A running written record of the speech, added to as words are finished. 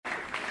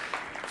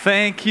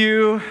Thank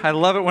you. I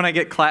love it when I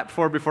get clapped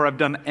for before I've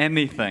done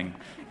anything.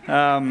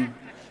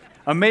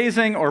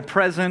 Amazing or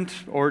present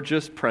or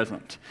just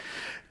present.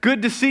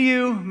 Good to see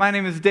you. My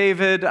name is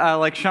David.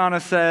 Like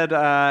Shauna said,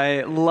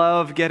 I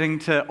love getting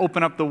to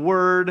open up the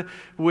Word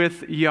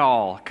with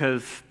y'all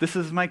because this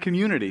is my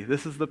community.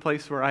 This is the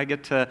place where I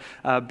get to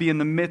be in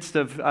the midst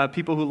of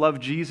people who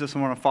love Jesus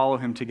and want to follow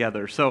Him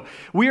together. So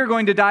we are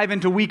going to dive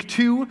into week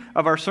 2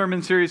 of our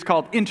sermon series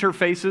called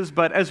Interfaces.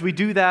 But as we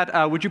do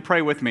that, would you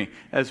pray with me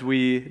as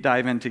we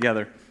dive in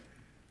together?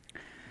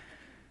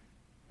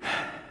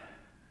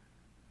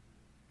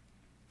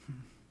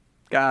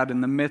 God,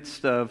 in the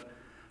midst of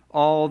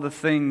all the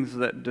things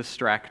that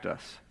distract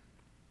us,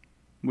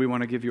 we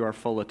want to give you our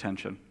full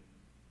attention.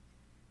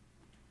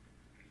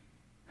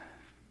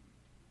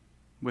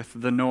 With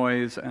the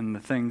noise and the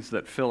things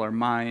that fill our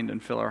mind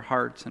and fill our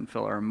hearts and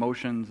fill our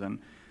emotions. And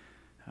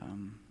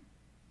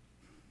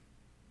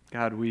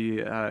God,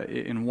 we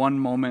in one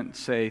moment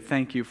say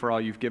thank you for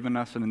all you've given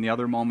us, and in the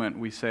other moment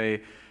we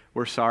say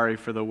we're sorry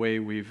for the way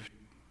we've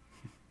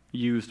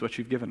used what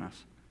you've given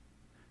us.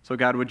 So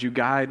God, would you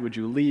guide, would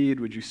you lead,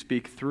 would you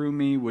speak through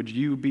me, would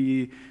you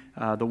be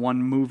the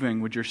one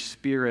moving, would your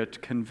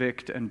Spirit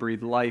convict and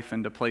breathe life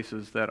into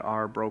places that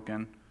are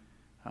broken.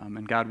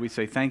 And God, we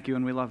say thank you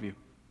and we love you.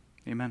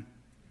 Amen.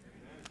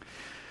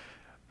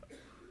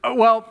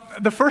 Well,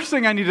 the first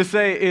thing I need to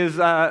say is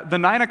the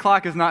 9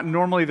 o'clock is not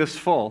normally this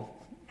full.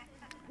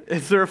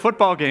 Is there a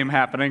football game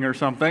happening or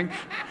something?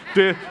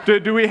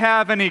 Do we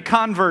have any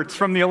converts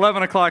from the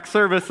 11 o'clock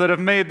service that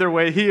have made their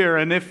way here?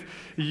 And if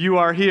you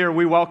are here,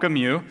 we welcome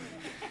you.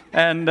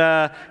 And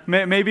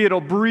maybe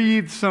it'll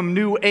breathe some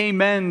new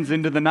amens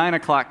into the 9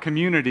 o'clock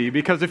community,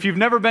 because if you've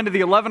never been to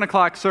the 11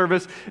 o'clock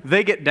service,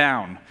 they get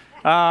down.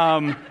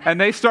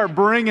 And they start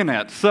bringing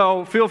it.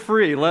 So feel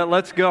free.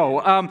 Let's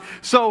go.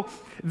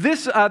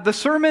 The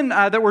sermon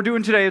that we're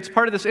doing today, it's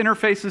part of this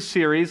Interfaces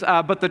series,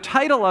 but the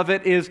title of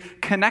it is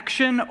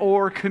Connection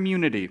or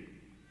Community.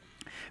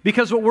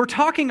 Because what we're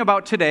talking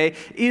about today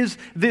is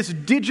this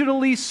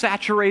digitally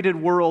saturated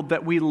world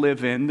that we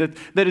live in,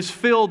 that is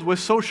filled with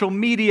social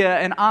media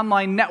and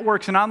online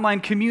networks and online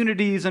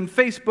communities and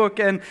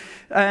Facebook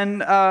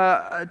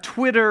and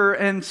Twitter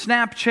and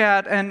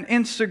Snapchat and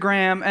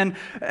Instagram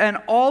and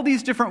all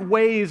these different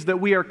ways that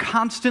we are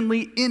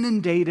constantly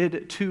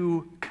inundated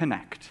to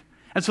connect.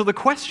 And so the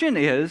question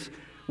is,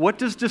 what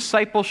does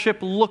discipleship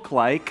look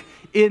like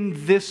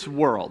in this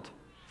world?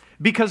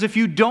 Because if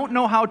you don't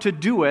know how to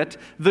do it,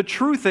 the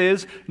truth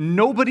is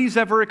nobody's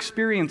ever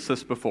experienced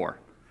this before.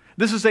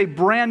 This is a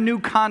brand new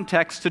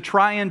context to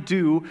try and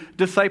do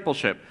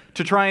discipleship,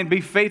 to try and be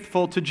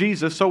faithful to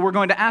Jesus. So we're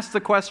going to ask the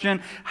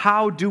question,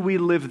 how do we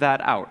live that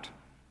out?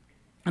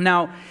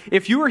 Now,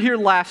 if you were here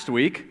last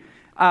week,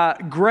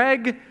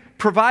 Greg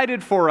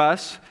provided for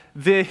us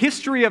the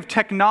history of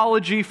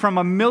technology from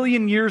 1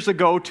 million years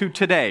ago to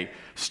today,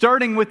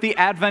 starting with the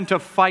advent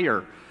of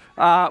fire,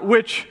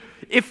 which,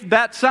 if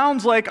that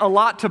sounds like a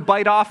lot to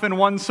bite off in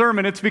one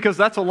sermon, it's because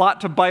that's a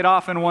lot to bite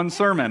off in one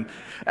sermon.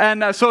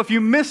 And so if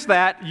you miss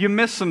that, you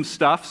miss some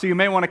stuff, so you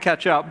may want to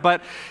catch up.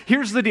 But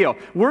here's the deal.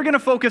 We're going to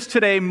focus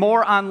today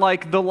more on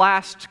like the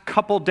last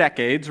couple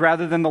decades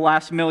rather than the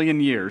last 1 million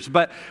years.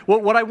 But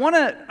what I want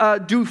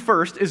to do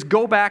first is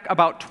go back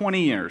about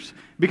 20 years.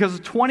 Because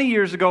 20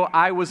 years ago,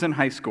 I was in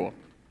high school.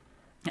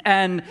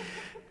 And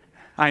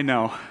I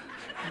know.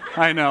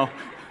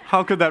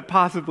 How could that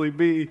possibly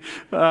be?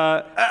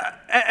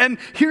 And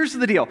here's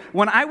the deal.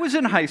 When I was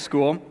in high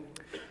school,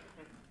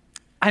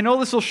 I know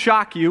this will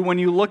shock you when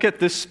you look at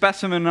this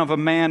specimen of a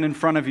man in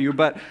front of you,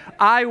 but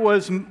I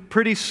was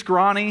pretty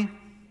scrawny.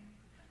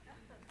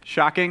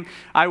 Shocking.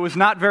 I was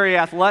not very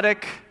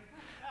athletic.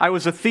 I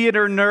was a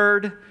theater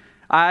nerd.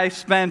 I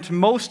spent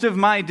most of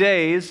my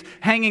days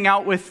hanging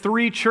out with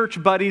 3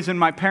 church buddies in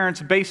my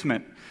parents'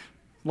 basement,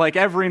 like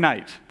every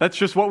night. That's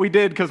just what we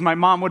did because my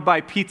mom would buy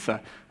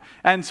pizza.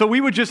 And so we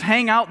would just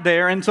hang out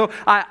there. And so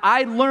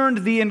I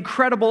learned the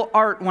incredible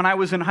art when I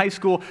was in high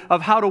school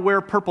of how to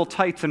wear purple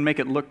tights and make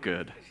it look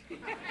good.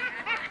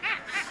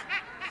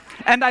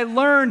 And I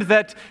learned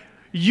that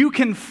you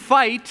can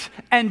fight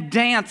and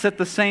dance at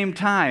the same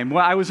time.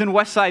 Well, I was in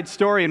West Side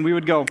Story and we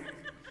would go,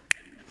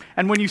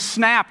 and when you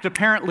snapped,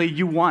 apparently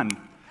you won.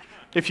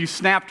 If you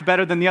snapped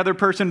better than the other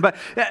person. But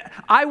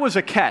I was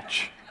a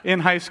catch in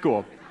high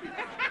school.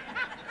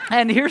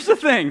 And here's the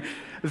thing.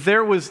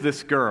 There was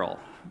this girl.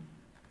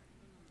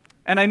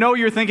 And I know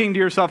you're thinking to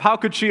yourself, how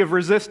could she have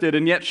resisted?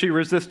 And yet she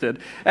resisted.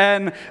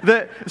 And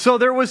so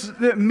there was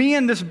me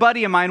and this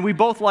buddy of mine, we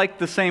both liked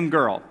the same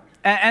girl.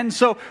 And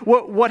so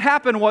what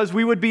happened was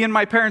we would be in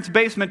my parents'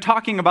 basement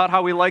talking about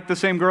how we liked the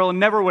same girl and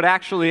never would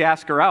actually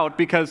ask her out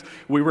because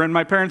we were in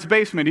my parents'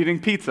 basement eating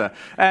pizza.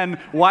 And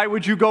why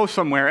would you go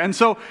somewhere? And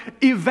so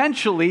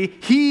eventually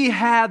he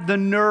had the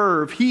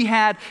nerve, he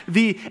had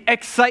the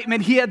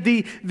excitement, he had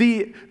the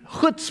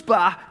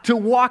chutzpah to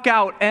walk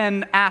out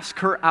and ask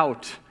her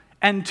out.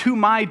 And to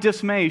my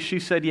dismay, she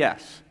said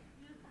yes.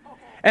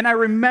 And I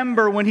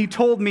remember when he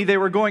told me they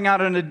were going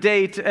out on a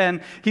date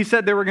and he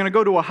said they were going to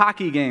go to a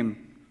hockey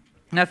game.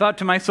 And I thought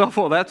to myself,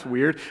 well, that's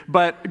weird,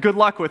 but good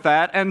luck with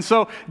that. And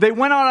so they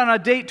went out on a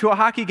date to a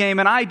hockey game,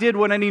 and I did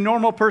what any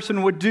normal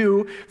person would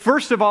do.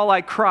 First of all,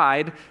 I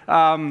cried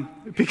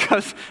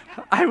because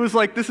I was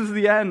like, this is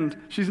the end.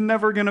 She's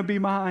never going to be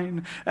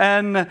mine.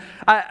 And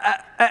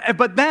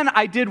but then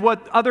I did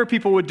what other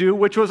people would do,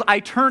 which was I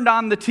turned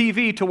on the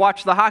TV to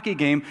watch the hockey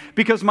game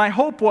because my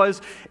hope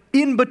was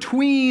in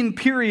between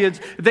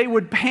periods, they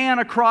would pan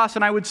across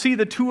and I would see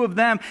the two of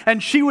them,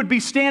 and she would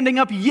be standing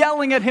up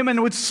yelling at him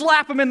and would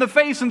slap him in the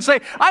face and say,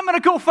 I'm going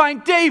to go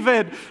find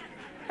David.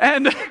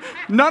 And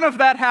none of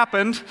that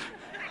happened.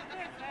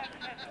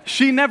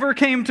 She never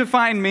came to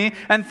find me,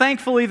 and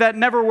thankfully that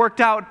never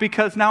worked out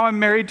because now I'm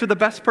married to the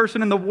best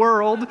person in the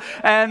world,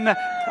 and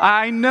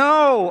I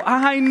know.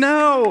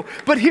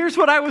 But here's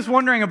what I was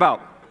wondering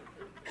about.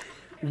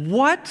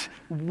 What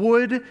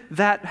would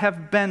that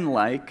have been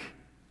like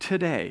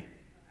today?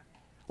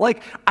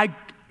 Like,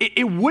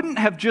 it wouldn't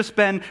have just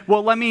been,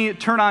 well, let me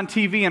turn on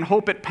TV and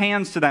hope it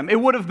pans to them. It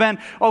would have been,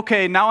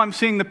 okay, now I'm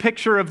seeing the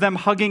picture of them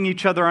hugging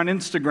each other on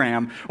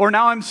Instagram, or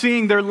now I'm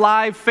seeing their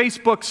live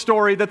Facebook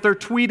story that they're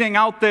tweeting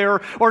out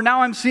there, or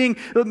now I'm seeing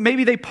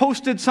maybe they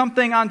posted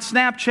something on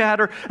Snapchat,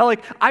 or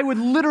like I would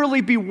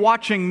literally be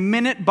watching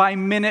minute by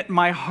minute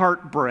my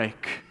heart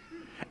break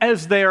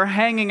as they are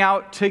hanging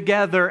out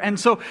together. And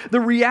so the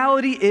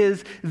reality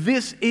is,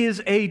 this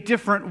is a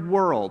different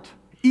world.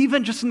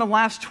 Even just in the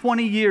last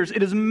 20 years,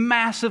 it is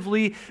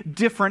massively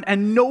different,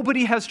 and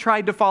nobody has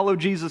tried to follow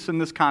Jesus in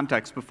this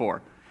context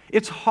before.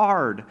 It's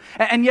hard.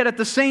 And yet at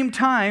the same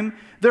time,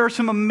 there are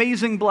some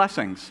amazing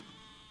blessings.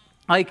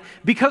 Like,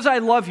 because I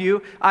love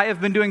you, I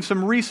have been doing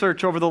some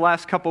research over the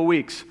last couple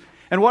weeks.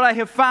 And what I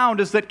have found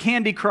is that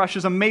Candy Crush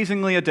is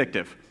amazingly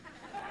addictive.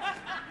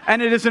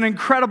 And it is an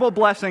incredible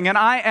blessing. And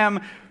I am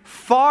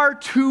far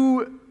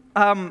too...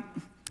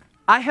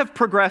 I have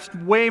progressed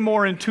way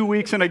more in 2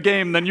 weeks in a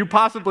game than you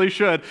possibly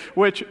should,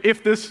 which,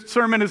 if this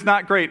sermon is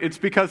not great, it's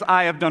because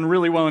I have done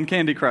really well in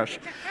Candy Crush.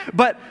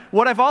 But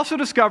what I've also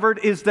discovered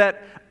is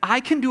that I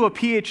can do a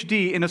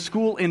PhD in a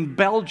school in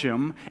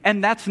Belgium,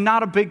 and that's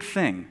not a big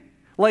thing.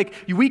 Like,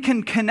 we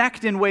can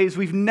connect in ways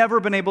we've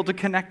never been able to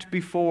connect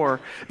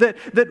before. That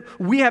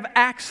we have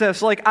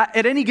access, like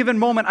at any given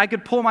moment, I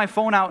could pull my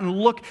phone out and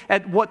look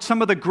at what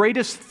some of the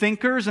greatest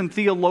thinkers and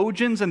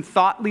theologians and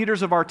thought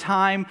leaders of our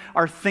time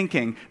are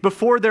thinking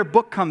before their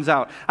book comes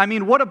out. I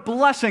mean, what a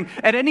blessing.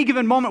 At any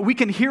given moment, we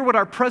can hear what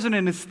our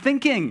president is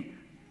thinking.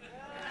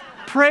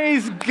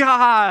 Praise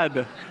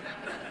God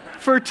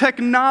for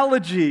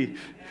technology.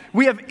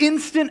 We have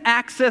instant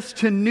access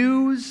to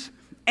news,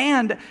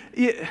 and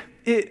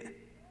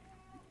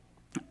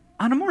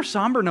on a more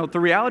somber note, the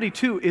reality,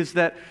 too, is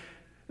that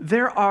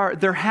there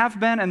have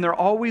been and there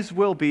always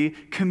will be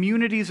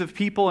communities of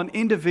people and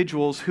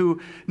individuals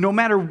who, no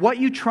matter what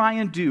you try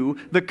and do,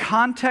 the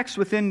context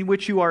within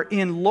which you are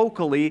in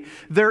locally,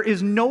 there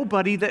is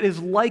nobody that is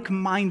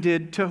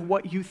like-minded to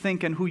what you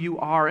think and who you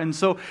are. And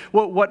so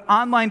what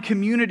online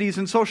communities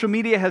and social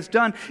media has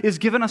done is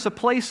given us a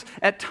place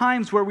at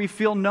times where we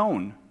feel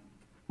known,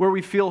 where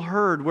we feel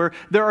heard, where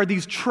there are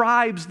these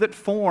tribes that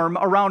form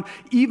around,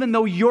 even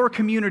though your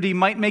community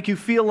might make you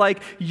feel like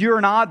you're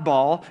an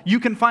oddball, you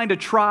can find a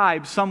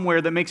tribe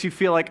somewhere that makes you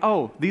feel like,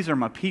 oh, these are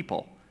my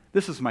people.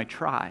 This is my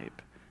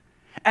tribe.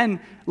 And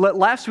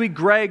last week,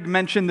 Greg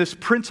mentioned this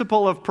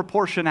principle of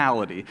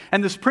proportionality.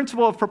 And this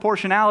principle of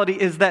proportionality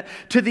is that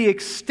to the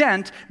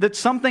extent that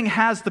something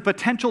has the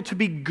potential to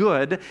be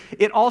good,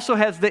 it also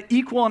has the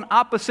equal and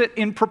opposite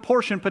in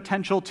proportion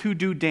potential to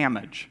do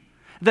damage.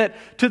 That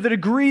to the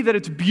degree that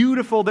it's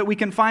beautiful that we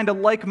can find a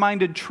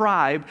like-minded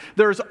tribe,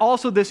 there's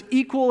also this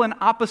equal and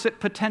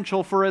opposite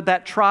potential for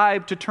that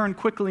tribe to turn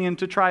quickly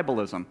into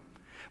tribalism,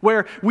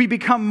 where we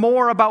become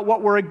more about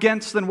what we're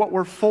against than what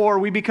we're for.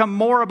 We become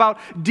more about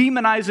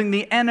demonizing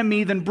the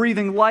enemy than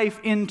breathing life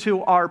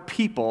into our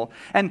people.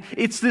 And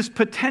it's this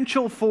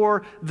potential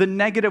for the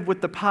negative with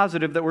the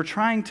positive that we're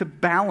trying to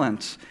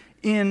balance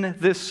in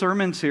this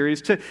sermon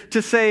series,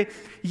 to say,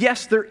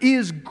 yes, there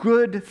is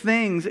good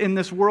things in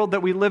this world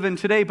that we live in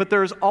today, but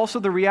there is also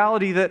the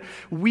reality that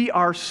we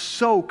are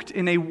soaked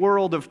in a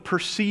world of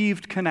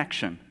perceived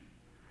connection,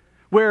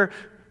 where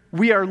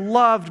we are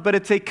loved, but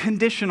it's a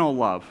conditional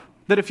love.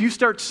 That if you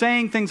start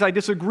saying things I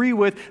disagree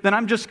with, then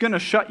I'm just going to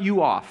shut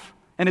you off.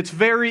 And it's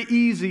very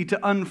easy to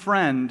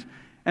unfriend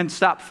and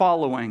stop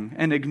following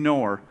and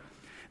ignore.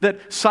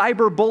 That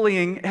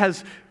cyberbullying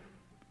has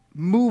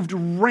moved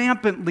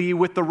rampantly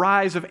with the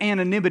rise of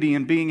anonymity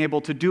and being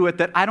able to do it,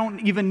 that I don't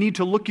even need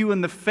to look you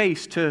in the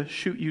face to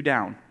shoot you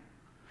down.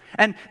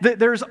 And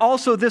there's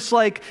also this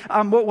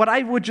what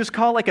I would just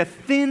call like a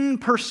thin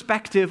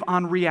perspective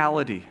on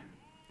reality.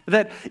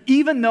 That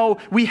even though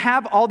we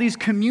have all these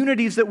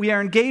communities that we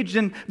are engaged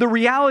in, the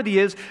reality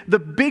is the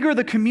bigger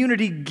the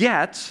community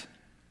gets,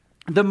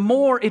 the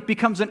more it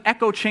becomes an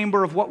echo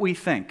chamber of what we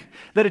think.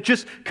 That it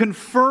just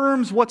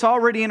confirms what's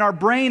already in our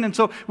brain. And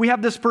so we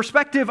have this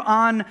perspective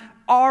on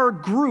our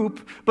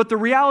group, but the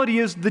reality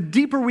is the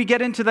deeper we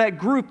get into that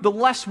group, the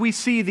less we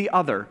see the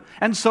other.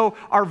 And so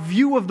our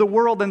view of the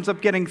world ends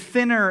up getting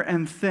thinner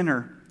and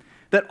thinner.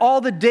 That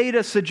all the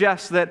data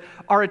suggests that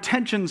our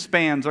attention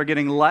spans are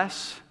getting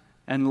less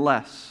and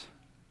less.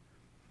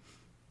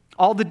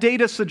 All the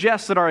data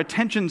suggests that our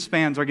attention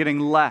spans are getting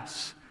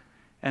less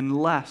and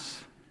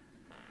less.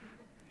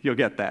 You'll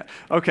get that.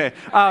 Okay.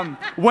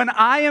 When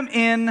I am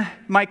in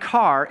my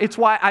car, it's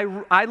why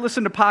I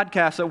listen to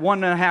podcasts at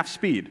 1.5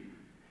 speed.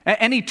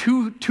 Any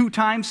two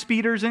times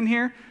speeders in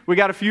here? We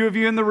got a few of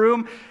you in the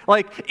room.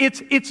 Like,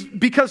 it's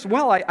because,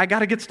 well, I got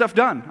to get stuff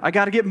done. I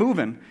got to get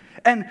moving.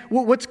 And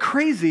what's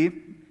crazy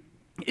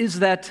is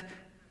that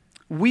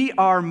we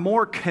are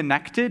more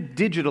connected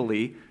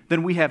digitally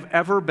than we have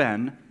ever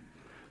been,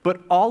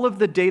 but all of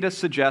the data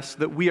suggests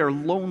that we are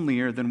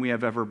lonelier than we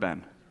have ever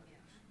been.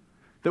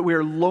 That we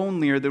are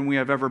lonelier than we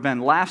have ever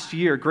been. Last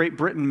year, Great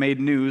Britain made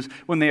news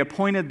when they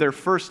appointed their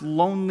first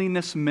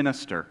loneliness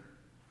minister,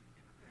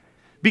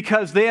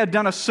 because they had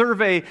done a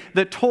survey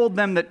that told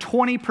them that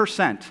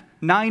 20%,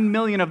 9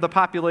 million of the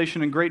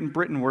population in Great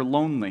Britain were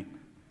lonely.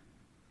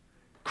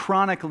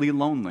 Chronically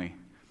lonely.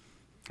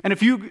 And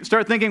if you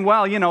start thinking,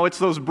 well, it's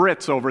those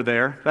Brits over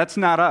there, that's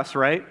not us,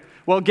 right?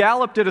 Well,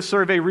 Gallup did a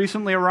survey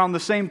recently around the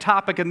same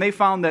topic, and they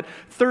found that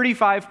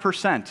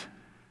 35%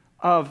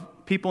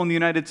 of people in the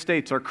United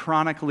States are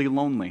chronically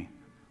lonely.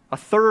 A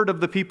third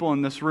of the people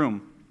in this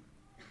room.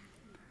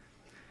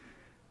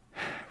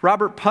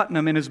 Robert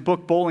Putnam, in his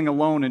book Bowling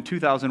Alone in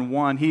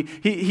 2001,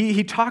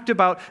 he talked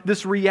about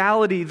this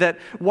reality that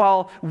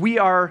while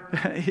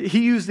he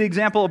used the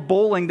example of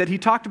bowling, that he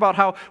talked about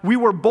how we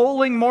were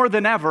bowling more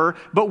than ever,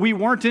 but we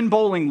weren't in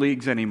bowling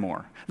leagues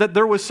anymore. That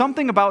there was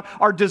something about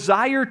our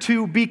desire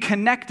to be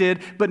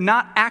connected, but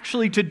not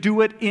actually to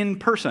do it in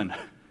person.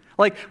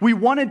 Like, we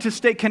wanted to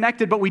stay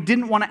connected, but we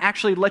didn't want to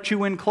actually let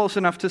you in close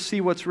enough to see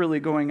what's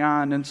really going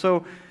on. And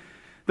so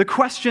the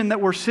question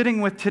that we're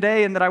sitting with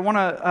today and that I want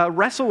to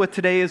wrestle with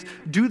today is,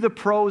 do the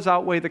pros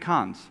outweigh the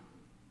cons?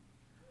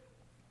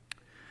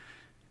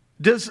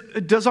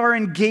 Does our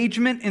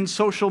engagement in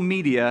social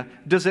media,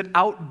 does it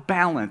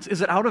outbalance?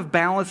 Is it out of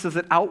balance? Does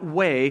it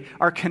outweigh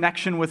our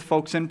connection with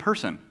folks in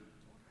person?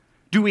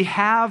 Do we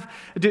have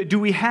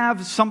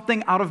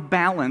something out of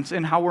balance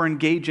in how we're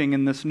engaging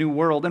in this new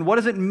world? And what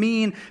does it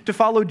mean to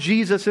follow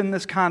Jesus in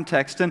this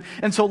context?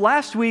 And so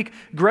last week,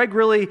 Greg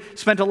really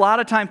spent a lot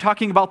of time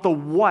talking about the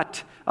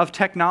what of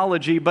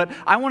technology, but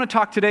I want to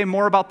talk today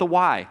more about the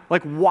why.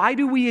 Like, why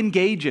do we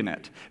engage in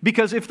it?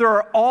 Because if there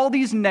are all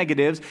these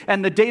negatives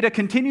and the data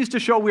continues to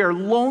show we are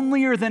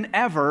lonelier than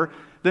ever,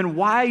 then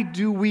why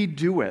do we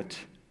do it?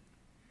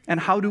 And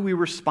how do we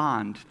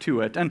respond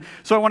to it? And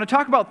so I want to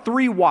talk about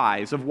 3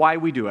 whys of why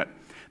we do it.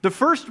 The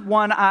first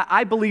one,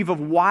 I believe, of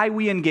why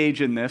we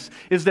engage in this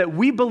is that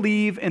we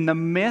believe in the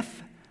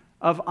myth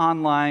of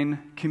online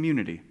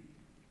community.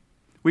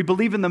 We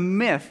believe in the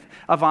myth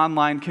of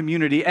online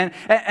community.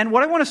 And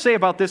what I want to say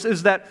about this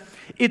is that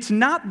it's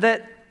not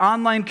that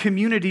online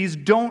communities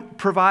don't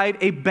provide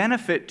a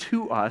benefit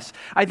to us.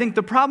 I think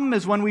the problem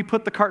is when we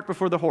put the cart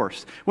before the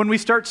horse. When we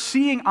start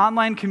seeing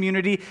online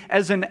community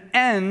as an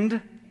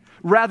end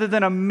rather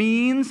than a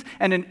means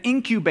and an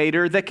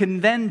incubator that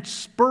can then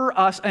spur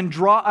us and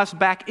draw us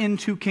back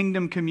into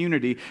kingdom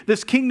community.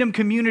 This kingdom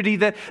community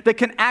that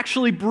can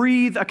actually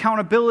breathe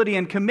accountability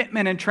and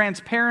commitment and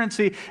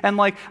transparency, and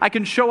like I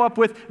can show up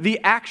with the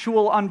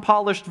actual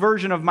unpolished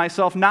version of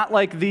myself, not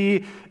like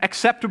the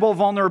acceptable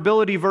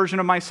vulnerability version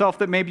of myself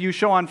that maybe you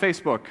show on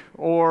Facebook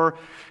or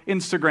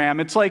Instagram.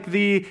 It's like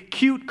the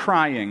cute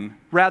crying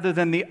rather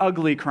than the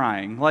ugly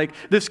crying. Like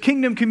this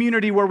kingdom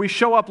community where we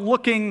show up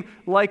looking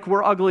like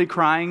we're ugly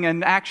crying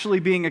and actually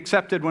being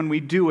accepted when we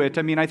do it.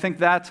 I mean, I think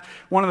that's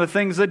one of the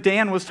things that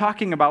Dan was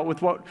talking about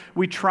with what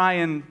we try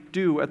and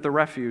do at the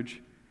Refuge,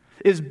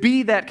 is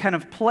be that kind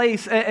of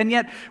place. And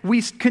yet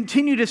we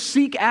continue to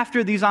seek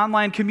after these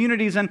online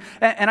communities. And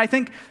I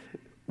think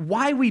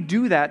why we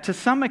do that to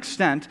some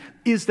extent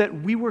is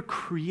that we were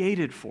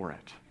created for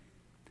it.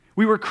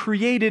 We were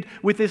created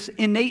with this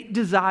innate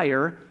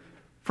desire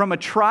from a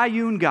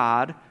triune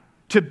God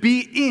to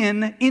be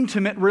in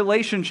intimate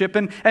relationship.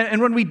 And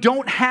when we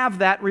don't have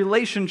that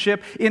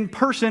relationship in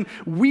person,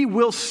 we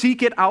will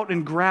seek it out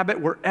and grab it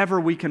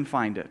wherever we can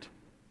find it.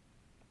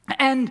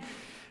 And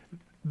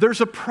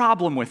there's a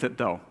problem with it,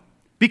 though,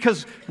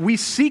 because we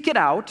seek it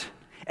out,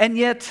 and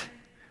yet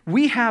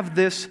we have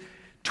this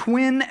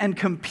twin and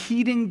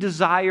competing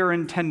desire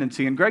and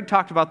tendency. And Greg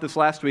talked about this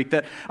last week,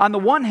 that on the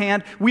one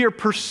hand, we are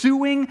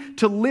pursuing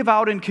to live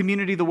out in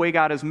community the way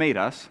God has made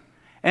us.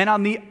 And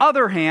on the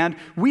other hand,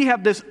 we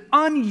have this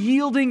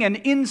unyielding and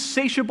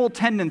insatiable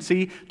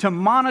tendency to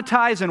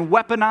monetize and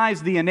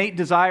weaponize the innate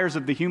desires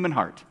of the human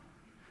heart.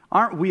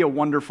 Aren't we a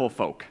wonderful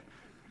folk?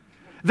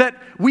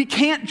 That we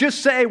can't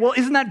just say, well,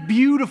 isn't that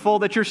beautiful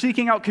that you're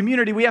seeking out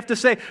community? We have to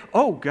say,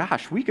 oh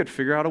gosh, we could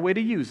figure out a way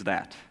to use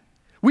that.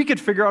 We could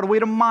figure out a way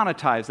to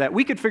monetize that.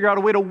 We could figure out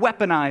a way to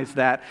weaponize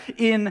that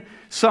in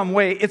some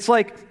way. It's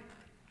like,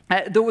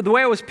 the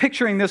way I was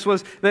picturing this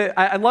was that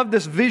I love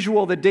this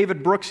visual that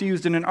David Brooks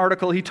used in an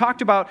article. He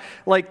talked about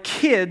like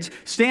kids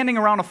standing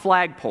around a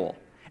flagpole.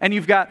 and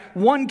you've got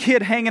one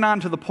kid hanging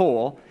onto the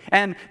pole,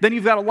 and then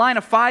you've got a line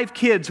of 5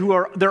 kids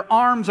their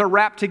arms are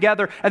wrapped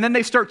together, and then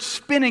they start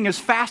spinning as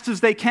fast as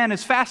they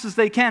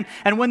can,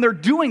 and when they're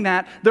doing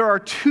that, there are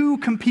 2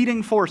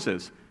 competing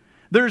forces.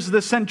 There's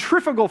the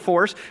centrifugal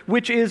force,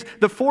 which is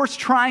the force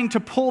trying to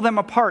pull them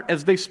apart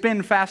as they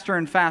spin faster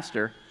and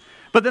faster.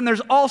 But then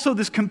there's also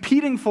this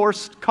competing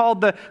force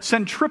called the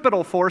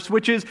centripetal force,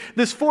 which is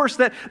this force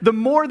that the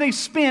more they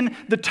spin,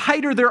 the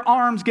tighter their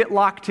arms get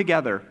locked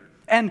together.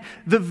 And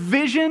the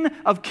vision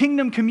of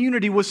kingdom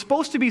community was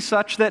supposed to be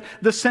such that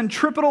the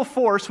centripetal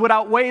force would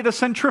outweigh the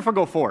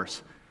centrifugal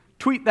force.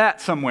 Tweet that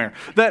somewhere.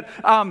 That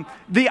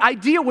the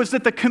idea was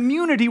that the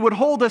community would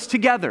hold us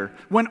together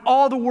when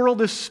all the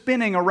world is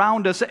spinning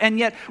around us. And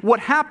yet what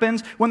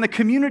happens when the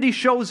community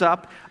shows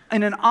up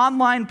in an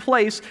online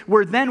place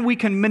where then we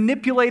can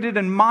manipulate it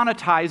and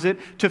monetize it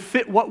to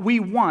fit what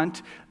we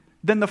want,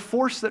 then the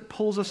force that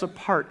pulls us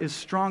apart is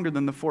stronger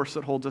than the force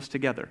that holds us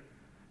together.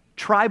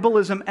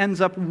 Tribalism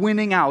ends up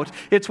winning out.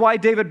 It's why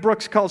David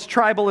Brooks calls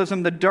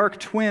tribalism the dark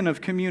twin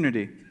of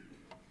community.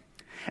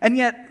 And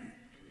yet,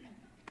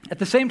 at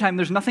the same time,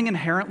 there's nothing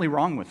inherently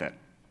wrong with it.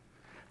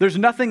 There's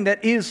nothing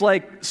that is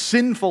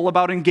sinful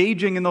about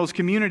engaging in those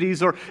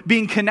communities or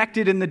being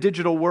connected in the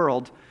digital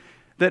world.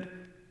 That,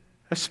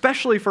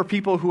 especially for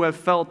people who have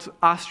felt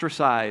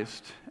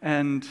ostracized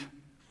and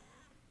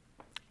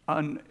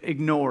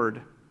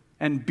ignored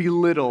and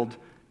belittled,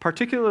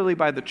 particularly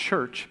by the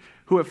church,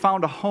 who have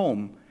found a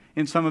home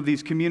in some of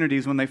these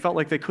communities when they felt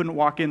like they couldn't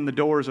walk in the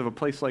doors of a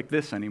place like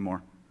this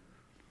anymore.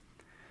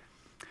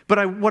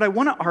 But what I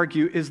want to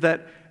argue is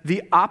that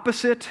the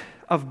opposite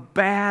of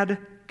bad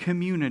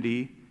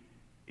community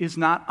is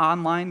not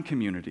online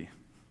community.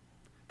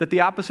 That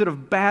the opposite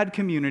of bad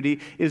community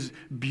is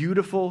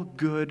beautiful,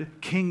 good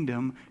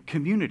kingdom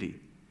community.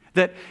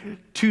 That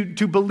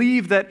to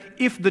believe that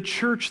if the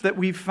church that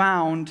we've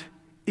found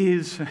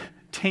is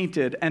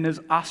tainted and is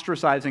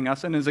ostracizing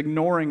us and is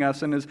ignoring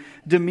us and is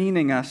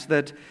demeaning us,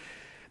 that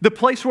the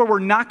place where we're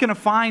not going to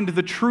find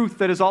the truth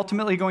that is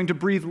ultimately going to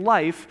breathe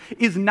life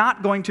is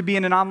not going to be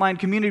in an online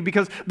community,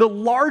 because the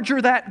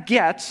larger that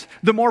gets,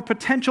 the more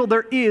potential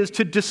there is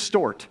to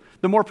distort.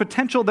 The more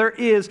potential there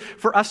is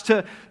for us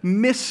to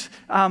miss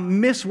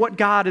what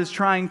God is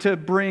trying to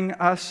bring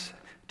us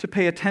to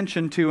pay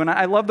attention to. And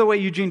I love the way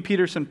Eugene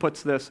Peterson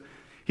puts this.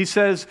 He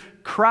says,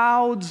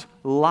 crowds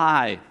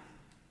lie.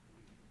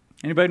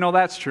 Anybody know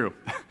that's true?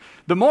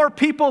 The more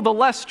people, the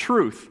less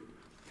truth.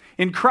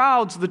 In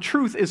crowds, the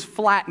truth is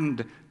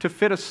flattened to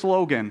fit a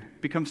slogan,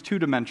 becomes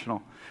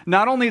two-dimensional.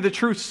 Not only the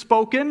truth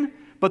spoken,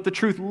 but the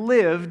truth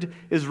lived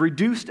is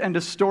reduced and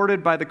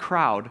distorted by the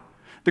crowd.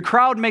 The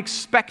crowd makes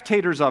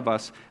spectators of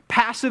us,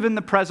 passive in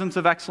the presence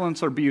of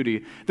excellence or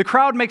beauty. The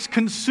crowd makes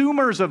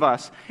consumers of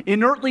us,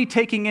 inertly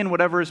taking in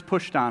whatever is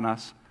pushed on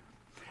us.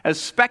 As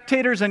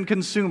spectators and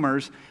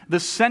consumers, the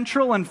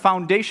central and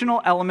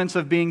foundational elements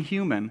of being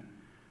human,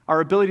 our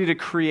ability to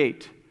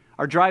create,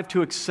 our drive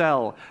to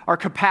excel, our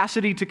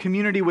capacity to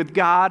community with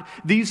God,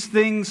 these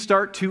things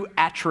start to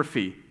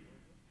atrophy.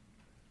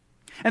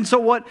 And so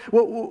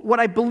what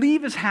I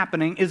believe is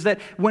happening is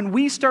that when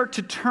we start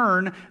to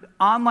turn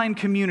online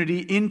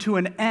community into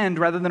an end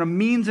rather than a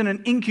means and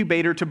an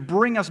incubator to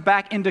bring us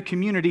back into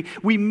community,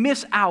 we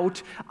miss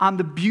out on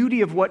the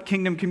beauty of what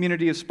kingdom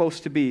community is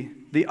supposed to be.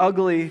 The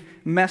ugly,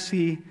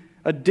 messy,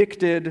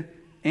 addicted,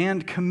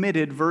 and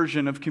committed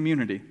version of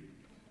community.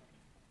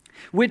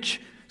 Which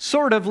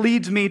sort of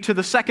leads me to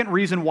the second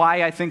reason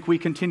why I think we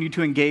continue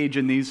to engage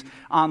in these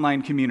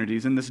online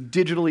communities, in this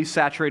digitally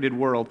saturated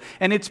world.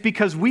 And it's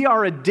because we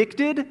are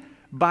addicted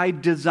by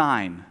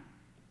design.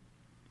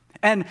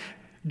 And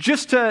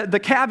the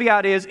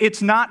caveat is,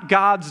 it's not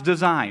God's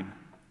design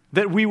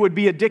that we would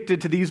be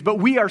addicted to these, but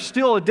we are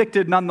still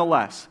addicted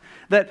nonetheless.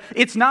 That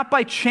it's not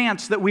by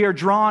chance that we are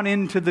drawn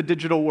into the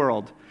digital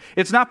world.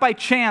 It's not by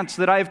chance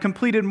that I have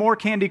completed more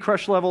Candy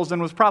Crush levels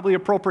than was probably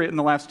appropriate in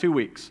the last 2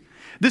 weeks.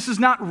 This is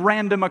not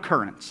random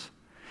occurrence.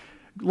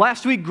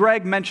 Last week,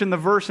 Greg mentioned the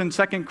verse in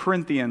 2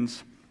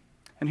 Corinthians,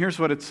 and here's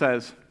what it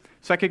says.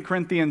 2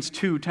 Corinthians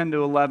 2, 10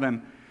 to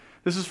 11.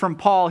 This is from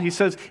Paul. He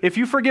says, if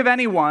you forgive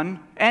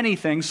anyone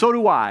anything, so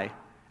do I.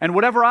 And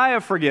whatever I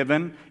have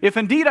forgiven, if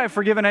indeed I've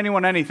forgiven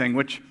anyone anything,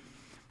 which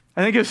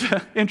I think is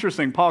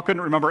interesting. Paul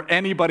couldn't remember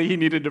anybody he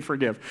needed to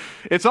forgive.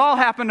 It's all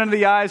happened under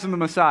the eyes of the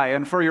Messiah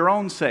and for your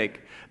own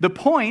sake. The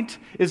point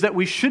is that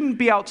we shouldn't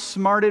be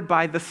outsmarted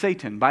by the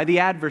Satan, by the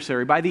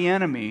adversary, by the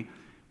enemy.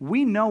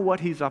 We know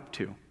what he's up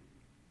to.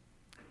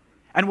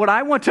 And what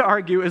I want to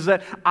argue is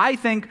that I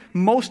think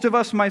most of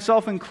us,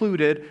 myself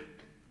included,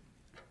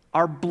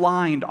 are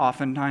blind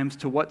oftentimes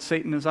to what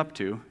Satan is up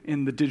to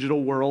in the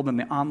digital world and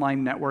the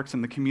online networks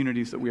and the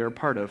communities that we are a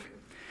part of.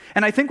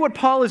 And I think what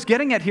Paul is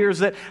getting at here is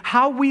that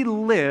how we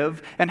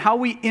live and how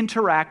we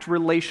interact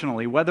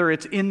relationally, whether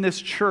it's in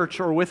this church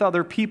or with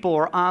other people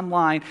or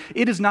online,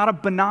 it is not a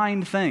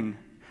benign thing.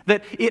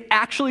 That it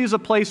actually is a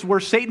place where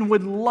Satan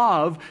would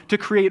love to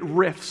create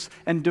rifts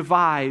and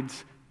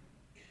divides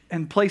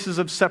and places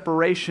of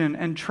separation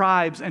and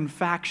tribes and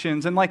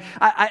factions. And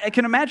I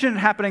can imagine it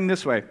happening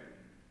this way.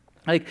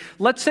 Like,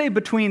 let's say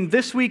between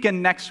this week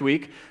and next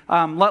week,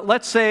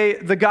 let's say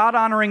the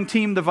God-honoring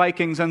team, the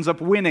Vikings, ends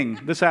up winning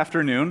this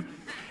afternoon.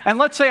 And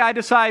let's say I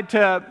decide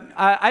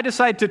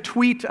to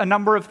tweet a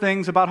number of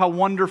things about how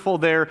wonderful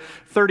their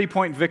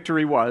 30-point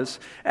victory was.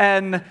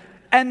 And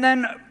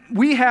then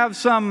we have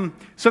some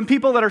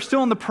people that are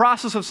still in the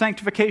process of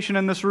sanctification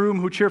in this room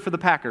who cheer for the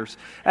Packers.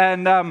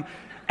 And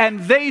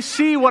they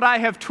see what I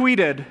have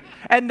tweeted.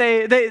 And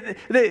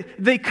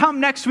they come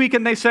next week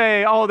and they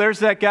say, oh, there's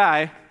that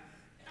guy.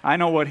 I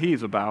know what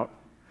he's about.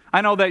 I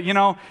know that,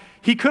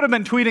 he could have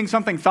been tweeting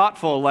something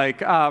thoughtful like,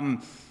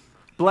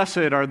 blessed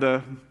are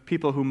the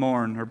people who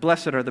mourn, or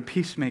blessed are the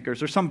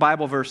peacemakers, or some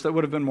Bible verse that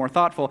would have been more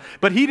thoughtful.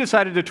 But he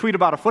decided to tweet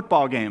about a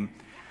football game.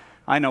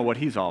 I know what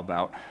he's all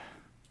about.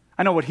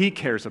 I know what he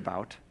cares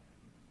about.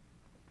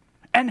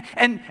 And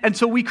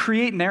so we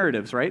create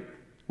narratives, right?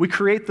 We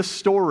create the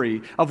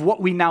story of what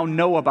we now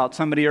know about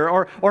somebody,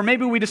 or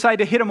maybe we decide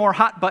to hit a more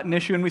hot button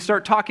issue and we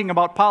start talking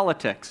about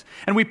politics.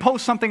 And we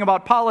post something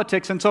about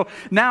politics, and so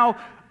now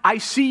I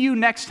see you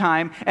next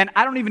time, and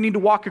I don't even need to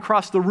walk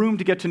across the room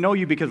to get to know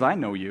you because I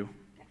know you.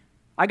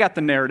 I got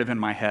the narrative in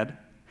my head.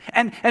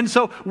 And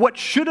so what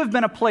should have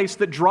been a place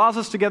that draws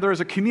us together as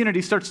a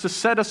community starts to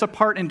set us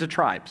apart into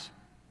tribes.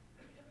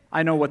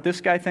 I know what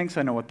this guy thinks,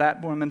 I know what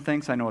that woman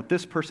thinks, I know what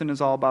this person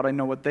is all about, I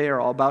know what they are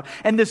all about.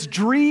 And this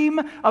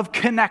dream of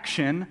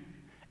connection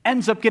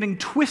ends up getting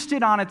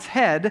twisted on its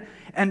head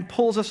and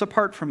pulls us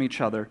apart from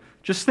each other.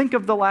 Just think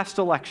of the last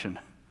election.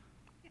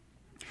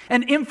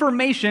 And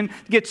information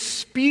gets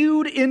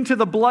spewed into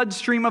the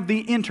bloodstream of the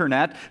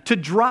internet to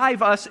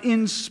drive us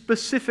in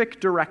specific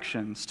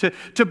directions,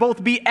 to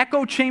both be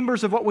echo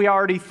chambers of what we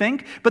already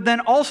think, but then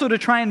also to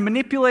try and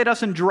manipulate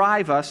us and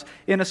drive us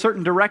in a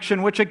certain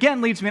direction, which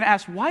again leads me to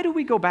ask, why do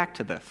we go back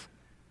to this?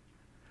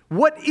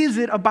 What is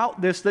it about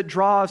this that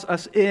draws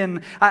us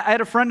in? I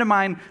had a friend of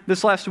mine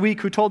this last week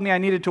who told me I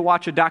needed to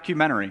watch a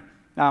documentary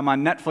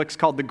on Netflix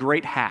called The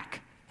Great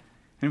Hack.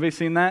 Anybody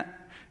seen that?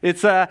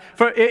 It's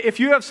if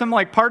you have some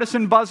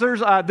partisan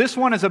buzzers, this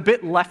one is a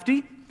bit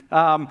lefty.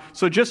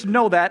 So just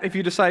know that if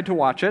you decide to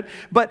watch it.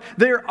 But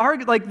they're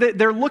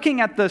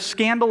looking at the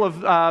scandal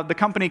of the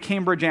company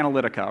Cambridge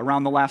Analytica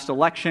around the last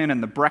election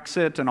and the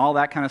Brexit and all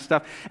that kind of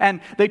stuff.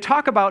 And they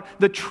talk about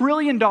the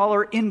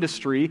trillion-dollar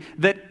industry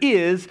that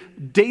is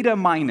data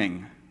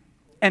mining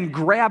and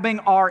grabbing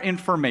our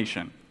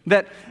information.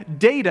 That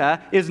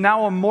data is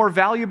now a more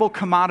valuable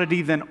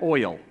commodity than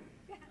oil.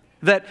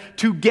 That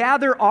to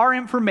gather our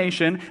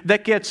information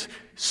that gets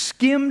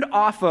skimmed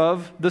off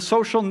of the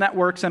social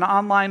networks and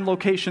online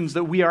locations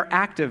that we are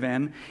active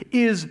in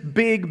is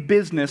big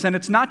business. And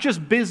it's not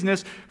just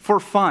business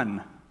for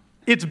fun.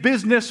 It's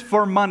business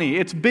for money.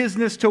 It's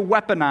business to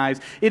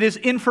weaponize. It is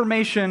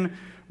information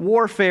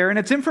warfare. And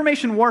it's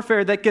information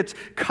warfare that gets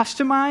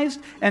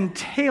customized and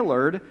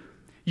tailored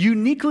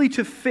uniquely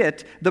to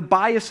fit the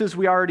biases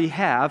we already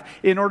have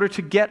in order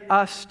to get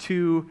us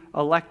to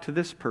elect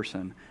this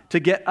person, to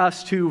get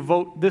us to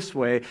vote this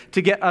way,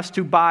 to get us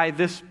to buy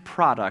this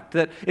product,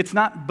 that it's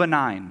not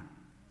benign.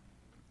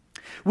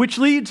 Which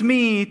leads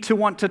me to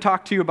want to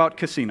talk to you about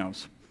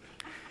casinos.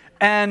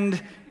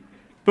 And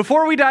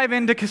before we dive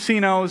into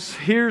casinos,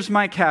 here's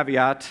my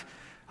caveat.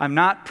 I'm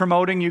not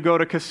promoting you go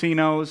to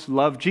casinos.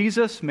 Love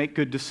Jesus, make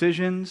good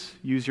decisions,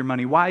 use your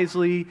money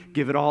wisely,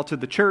 give it all to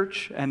the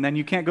church, and then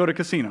you can't go to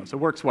casinos. It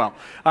works well.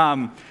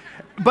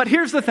 But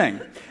here's the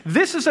thing.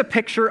 This is a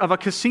picture of a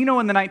casino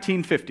in the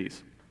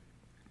 1950s.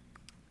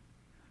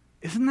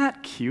 Isn't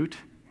that cute?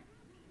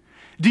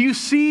 Do you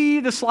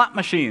see the slot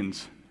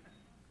machines?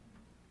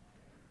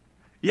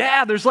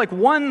 Yeah, there's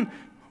one,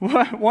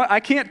 I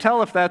can't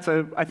tell if that's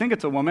I think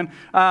it's a woman,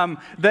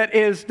 that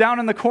is down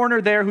in the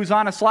corner there who's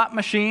on a slot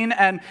machine,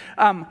 and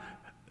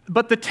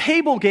but the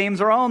table games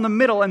are all in the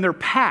middle and they're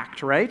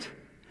packed, right?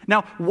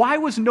 Now, why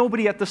was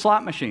nobody at the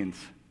slot machines?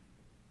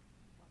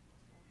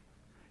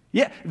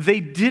 Yeah, they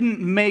didn't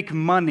make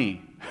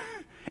money.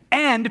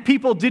 And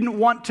people didn't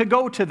want to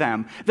go to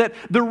them. That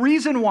the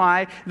reason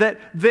why that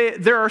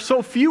there are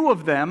so few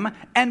of them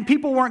and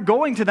people weren't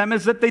going to them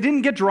is that they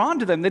didn't get drawn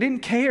to them. They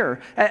didn't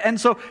care. And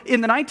so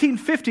in the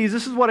 1950s,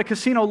 this is what a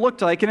casino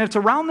looked like. And it's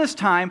around this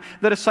time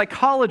that a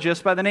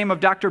psychologist by the name of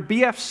Dr.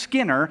 B.F.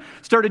 Skinner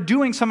started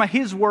doing some of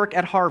his work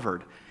at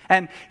Harvard.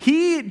 And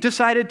he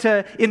decided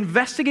to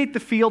investigate the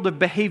field of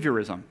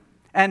behaviorism.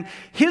 And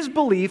his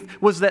belief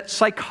was that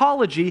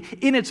psychology,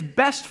 in its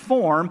best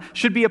form,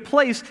 should be a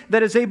place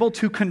that is able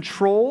to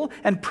control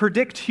and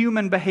predict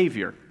human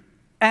behavior.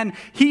 And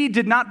he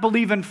did not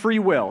believe in free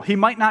will. He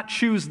might not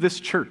choose this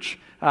church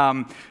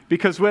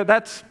because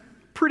that's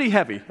pretty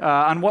heavy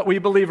on what we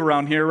believe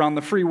around here, around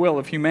the free will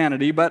of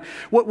humanity. But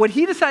what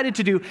he decided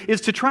to do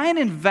is to try and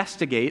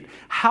investigate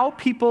how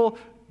people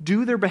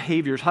do their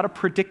behaviors, how to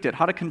predict it,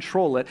 how to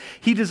control it.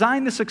 He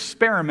designed this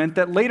experiment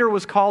that later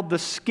was called the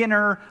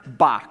Skinner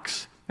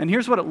box. And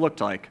here's what it looked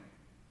like.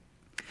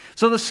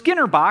 So the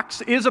Skinner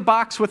box is a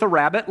box with a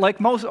rabbit,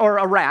 or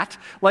a rat,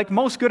 like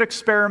most good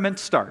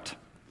experiments start.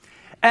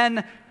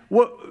 And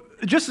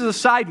just as a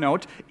side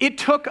note, it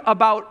took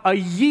about a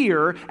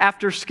year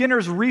after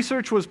Skinner's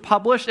research was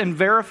published and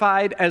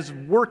verified as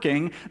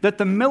working that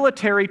the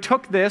military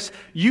took this,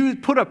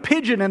 put a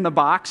pigeon in the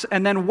box,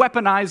 and then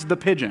weaponized the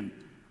pigeon.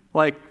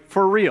 Like,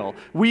 for real.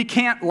 We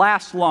can't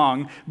last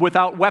long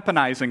without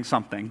weaponizing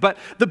something. But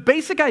the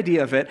basic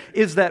idea of it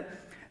is that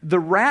the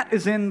rat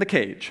is in the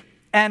cage,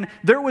 and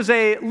there was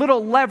a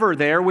little lever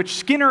there which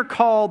Skinner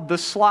called the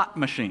slot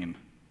machine.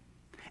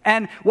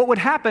 And what would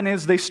happen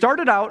is they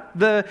started out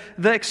the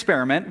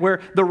experiment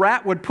where the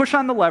rat would push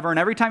on the lever, and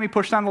every time he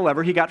pushed on the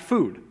lever, he got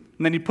food.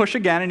 And then he'd push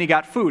again, and he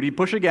got food. He'd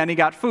push again, he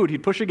got food.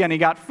 He'd push again, he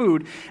got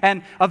food.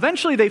 And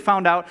eventually they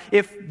found out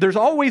if there's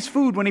always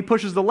food when he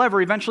pushes the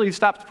lever, eventually he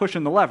stops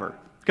pushing the lever.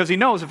 Because he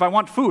knows if I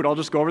want food, I'll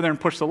just go over there and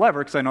push the lever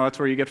because I know that's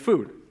where you get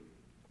food.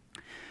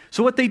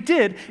 So what they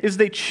did is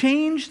they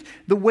changed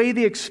the way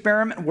the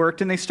experiment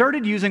worked, and they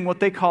started using what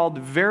they called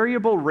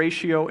variable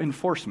ratio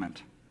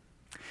enforcement.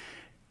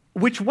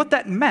 What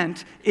that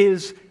meant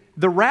is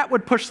the rat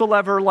would push the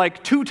lever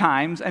like 2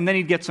 times, and then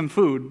he'd get some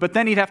food. But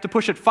then he'd have to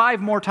push it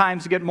 5 more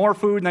times to get more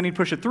food, and then he'd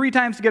push it 3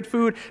 times to get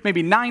food,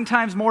 maybe 9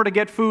 times more to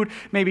get food,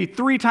 maybe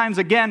 3 times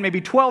again,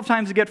 maybe 12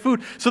 times to get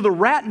food. So the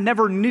rat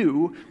never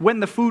knew when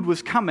the food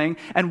was coming,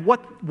 and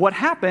what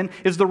happened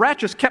is the rat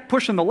just kept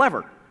pushing the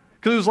lever.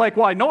 Because it was like,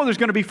 well, I know there's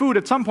going to be food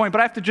at some point, but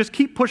I have to just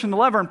keep pushing the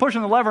lever and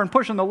pushing the lever and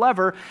pushing the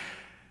lever.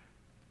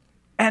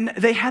 And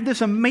they had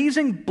this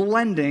amazing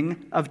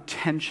blending of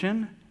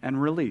tension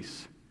and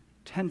release.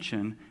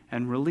 Tension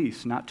and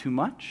release. Not too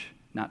much,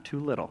 not too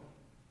little.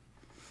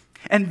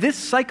 And this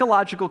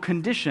psychological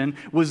condition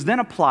was then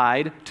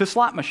applied to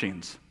slot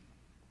machines.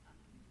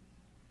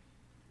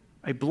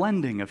 A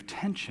blending of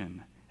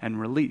tension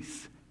and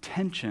release.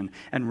 Tension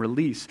and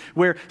release,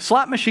 where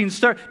slot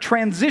machines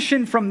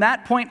transition from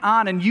that point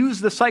on and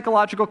use the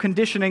psychological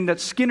conditioning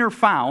that Skinner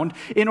found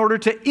in order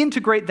to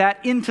integrate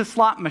that into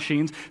slot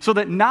machines so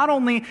that not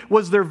only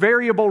was there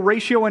variable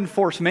ratio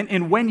enforcement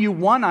in when you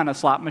won on a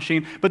slot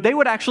machine, but they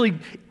would actually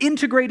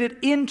integrate it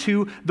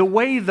into the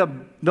way the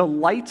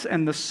lights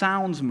and the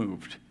sounds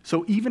moved.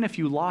 So even if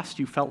you lost,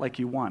 you felt like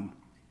you won.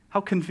 How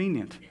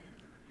convenient.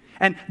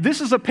 And this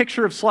is a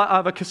picture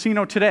of a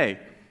casino today.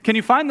 Can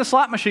you find the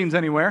slot machines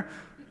anywhere?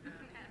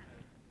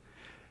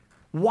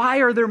 Why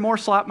are there more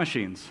slot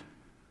machines?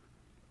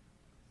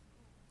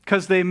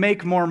 Because they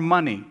make more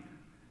money.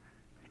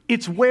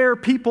 It's where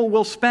people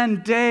will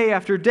spend day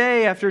after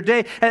day after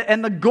day.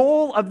 And the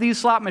goal of these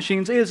slot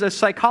machines is, as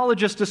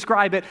psychologists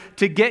describe it,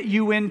 to get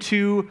you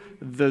into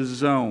the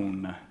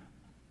zone.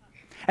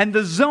 And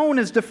the zone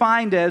is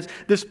defined as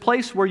this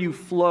place where you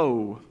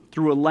flow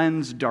through a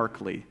lens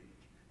darkly.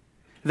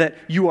 That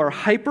you are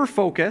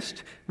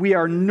hyper-focused. We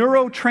are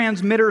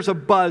neurotransmitters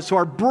of buzz. So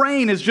our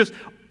brain is just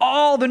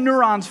all the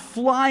neurons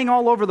flying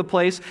all over the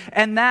place,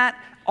 and that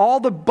all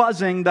the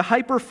buzzing, the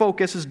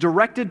hyper-focus is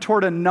directed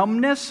toward a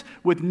numbness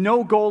with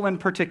no goal in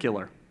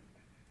particular.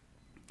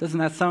 Doesn't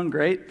that sound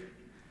great?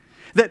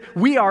 That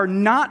we are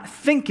not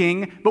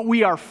thinking, but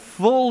we are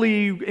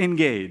fully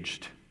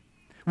engaged.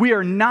 We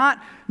are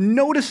not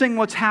noticing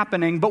what's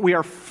happening, but we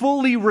are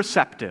fully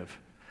receptive.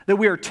 That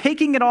we are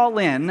taking it all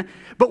in,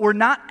 but we're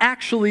not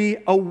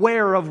actually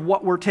aware of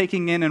what we're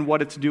taking in and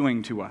what it's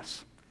doing to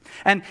us.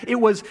 And it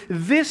was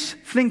this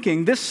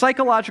thinking, this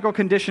psychological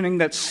conditioning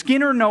that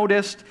Skinner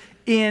noticed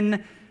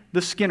in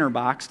the Skinner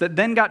box that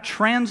then got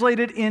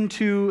translated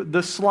into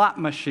the slot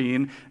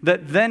machine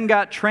that then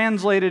got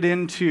translated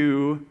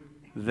into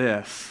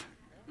this.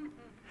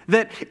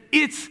 That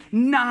it's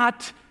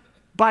not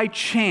by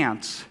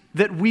chance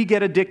that we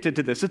get addicted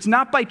to this. It's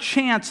not by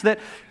chance that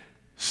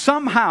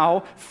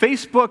somehow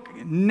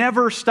Facebook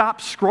never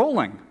stops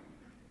scrolling.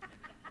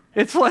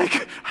 It's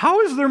like,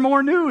 how is there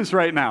more news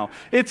right now?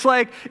 It's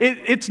like,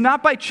 it's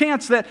not by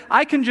chance that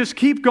I can just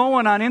keep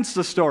going on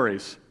Insta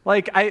stories.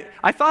 Like,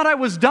 I thought I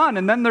was done,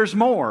 and then there's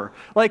more.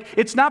 Like,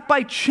 it's not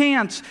by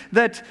chance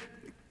that,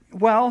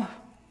 well,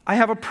 I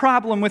have a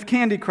problem with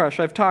Candy Crush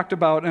I've talked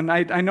about, and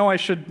I know I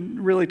should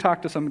really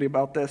talk to somebody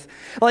about this.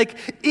 Like,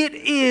 it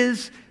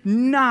is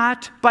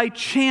not by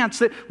chance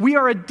that we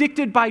are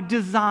addicted by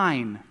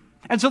design.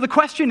 And so the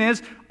question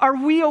is, are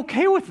we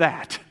okay with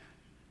that?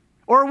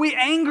 Or are we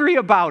angry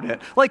about it?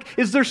 Like,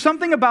 is there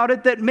something about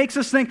it that makes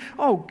us think,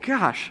 oh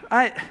gosh,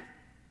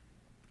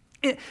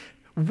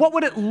 what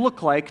would it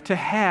look like to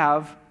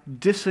have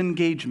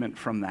disengagement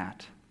from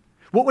that?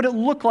 What would it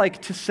look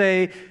like to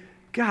say,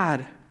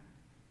 God,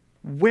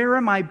 where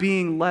am I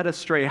being led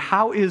astray?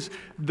 How is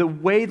the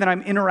way that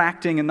I'm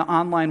interacting in the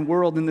online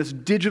world, in this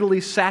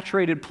digitally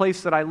saturated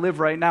place that I live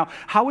right now,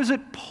 how is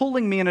it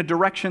pulling me in a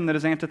direction that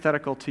is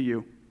antithetical to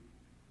you?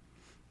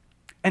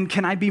 And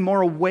can I be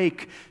more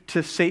awake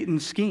to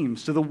Satan's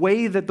schemes, to the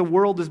way that the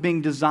world is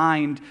being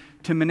designed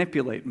to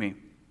manipulate me?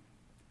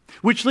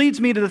 Which leads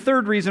me to the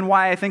third reason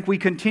why I think we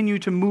continue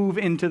to move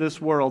into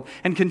this world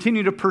and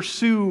continue to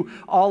pursue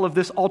all of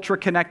this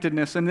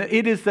ultra-connectedness, and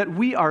it is that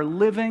we are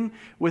living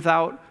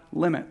without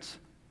limits.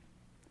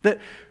 That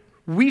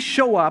we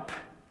show up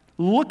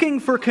looking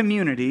for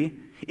community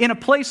in a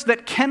place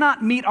that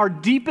cannot meet our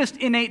deepest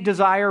innate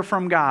desire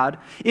from God,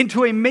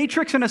 into a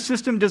matrix and a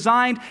system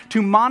designed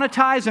to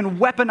monetize and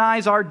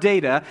weaponize our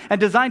data and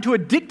designed to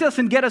addict us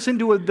and get us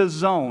into the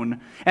zone.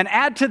 And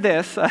add to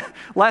this,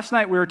 last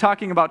night we were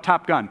talking about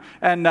Top Gun,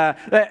 and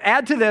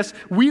add to this,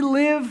 we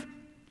live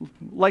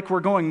like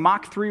we're going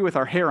Mach 3 with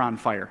our hair on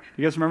fire.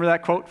 You guys remember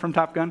that quote from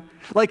Top Gun?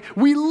 Like,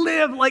 we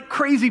live like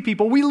crazy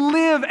people. We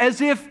live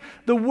as if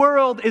the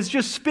world is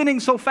just spinning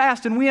so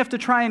fast and we have to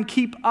try and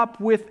keep up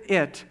with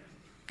it.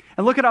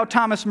 And look at how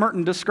Thomas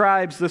Merton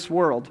describes this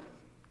world.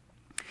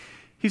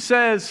 He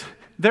says,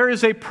 there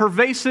is a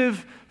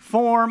pervasive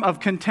form of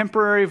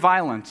contemporary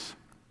violence.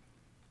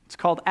 It's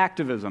called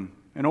activism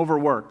and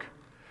overwork.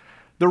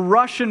 The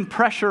rush and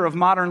pressure of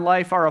modern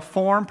life are a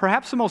form,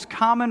 perhaps the most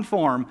common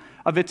form,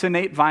 of its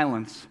innate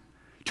violence.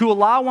 To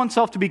allow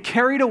oneself to be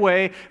carried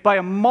away by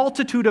a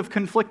multitude of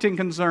conflicting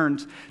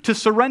concerns, to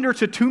surrender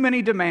to too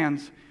many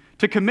demands,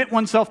 to commit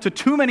oneself to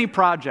too many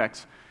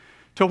projects,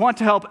 to want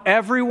to help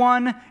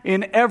everyone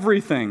in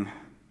everything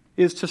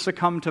is to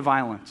succumb to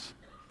violence.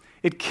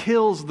 It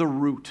kills the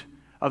root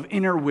of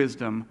inner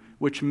wisdom,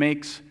 which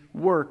makes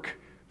work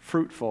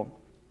fruitful.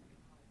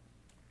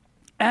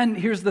 And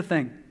here's the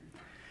thing.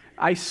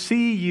 I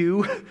see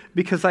you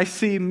because I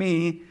see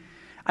me.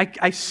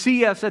 I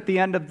see us at the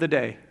end of the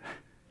day.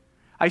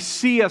 I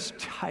see us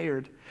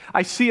tired.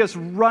 I see us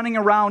running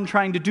around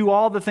trying to do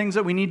all the things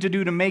that we need to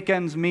do to make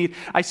ends meet.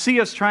 I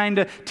see us trying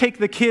to take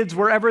the kids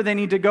wherever they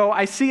need to go.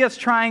 I see us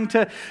trying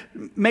to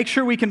make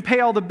sure we can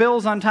pay all the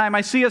bills on time.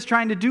 I see us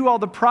trying to do all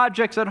the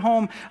projects at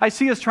home. I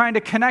see us trying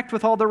to connect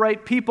with all the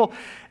right people.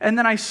 And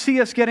then I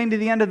see us getting to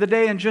the end of the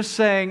day and just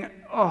saying,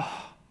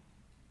 oh,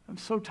 I'm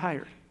so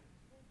tired.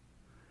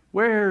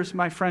 Where's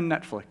my friend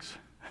Netflix?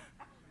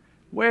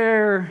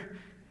 Where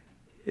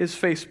is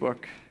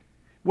Facebook?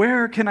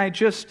 Where can I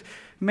just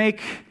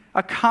make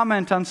a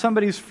comment on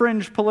somebody's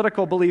fringe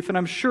political belief and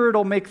I'm sure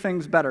it'll make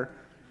things better?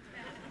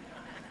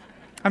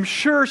 I'm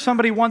sure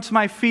somebody wants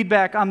my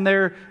feedback on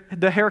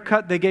the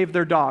haircut they gave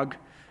their dog.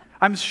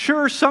 I'm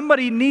sure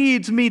somebody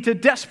needs me to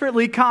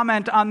desperately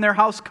comment on their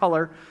house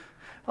color.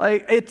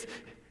 And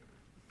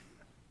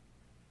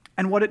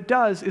what it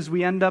does is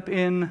we end up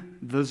in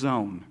the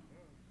zone,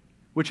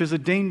 which is a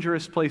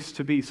dangerous place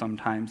to be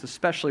sometimes,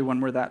 especially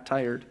when we're that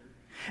tired.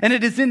 And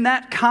it is in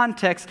that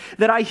context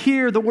that I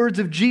hear the words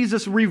of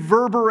Jesus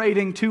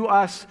reverberating to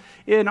us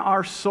in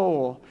our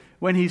soul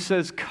when he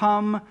says,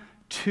 come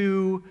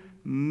to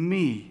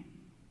me.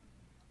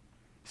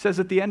 He says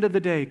at the end of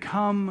the day,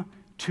 come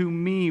to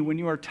me when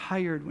you are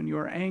tired, when you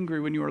are angry,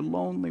 when you are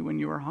lonely, when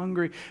you are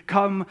hungry.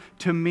 Come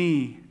to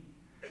me,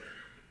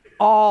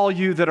 all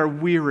you that are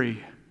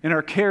weary and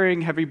are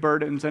carrying heavy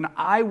burdens, and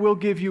I will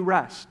give you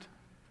rest.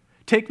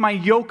 Take my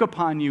yoke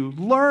upon you.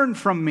 Learn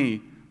from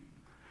me,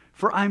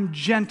 for I'm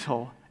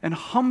gentle and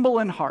humble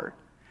in heart,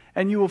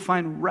 and you will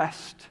find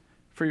rest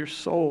for your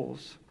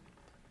souls.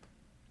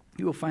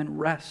 You will find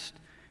rest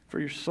for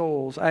your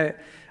souls.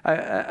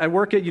 I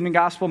work at Union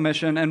Gospel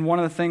Mission, and one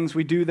of the things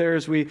we do there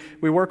is we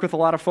work with a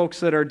lot of folks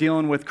that are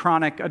dealing with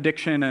chronic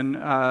addiction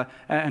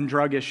and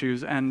drug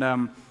issues,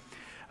 and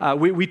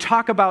we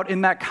talk about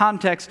in that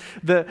context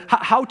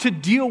how to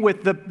deal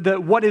with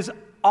the what is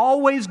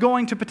always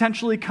going to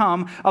potentially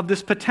come of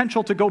this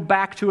potential to go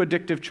back to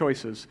addictive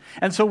choices.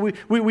 And so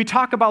we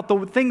talk about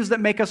the things that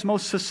make us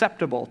most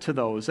susceptible to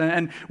those.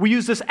 And we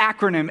use this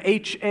acronym,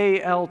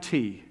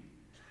 HALT.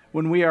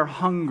 When we are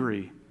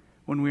hungry,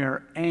 when we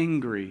are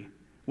angry,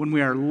 when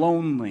we are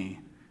lonely,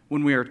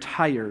 when we are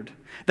tired.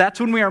 That's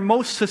when we are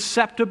most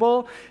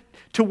susceptible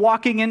to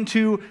walking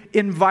into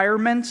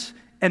environments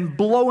and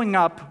blowing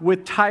up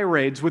with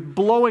tirades, with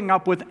blowing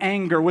up with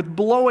anger, with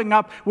blowing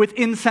up with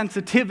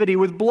insensitivity,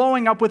 with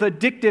blowing up with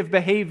addictive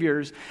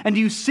behaviors. And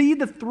do you see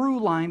the through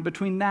line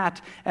between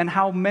that and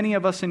how many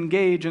of us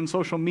engage in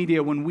social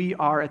media when we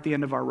are at the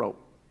end of our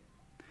rope?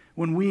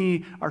 When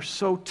we are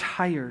so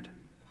tired.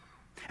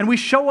 And we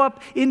show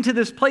up into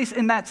this place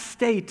in that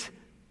state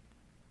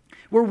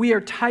where we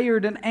are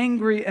tired and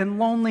angry and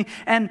lonely.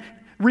 And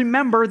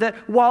remember that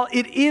while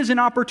it is an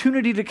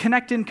opportunity to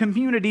connect in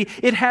community,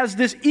 it has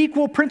this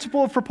equal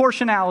principle of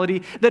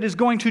proportionality that is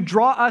going to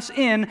draw us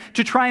in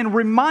to try and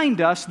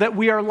remind us that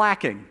we are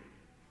lacking.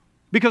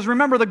 Because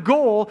remember, the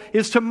goal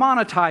is to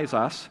monetize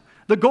us.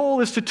 The goal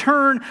is to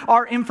turn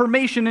our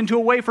information into a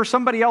way for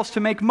somebody else to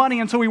make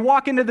money. And so we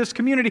walk into this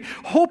community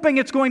hoping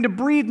it's going to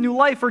breathe new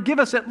life or give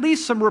us at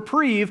least some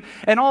reprieve.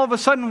 And all of a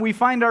sudden we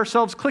find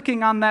ourselves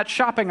clicking on that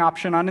shopping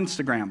option on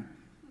Instagram.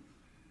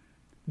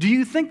 Do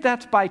you think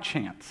that's by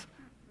chance?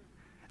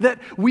 That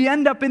we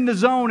end up in the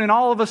zone and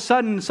all of a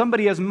sudden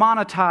somebody has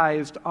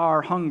monetized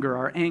our hunger,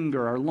 our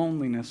anger, our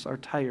loneliness, our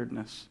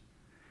tiredness.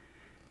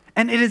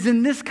 And it is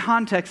in this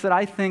context that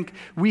I think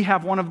we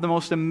have one of the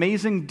most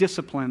amazing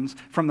disciplines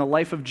from the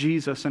life of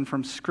Jesus and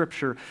from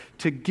Scripture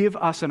to give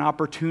us an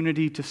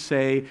opportunity to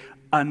say,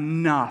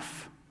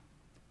 enough.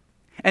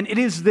 And it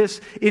is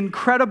this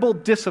incredible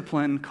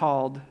discipline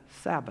called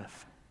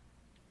Sabbath.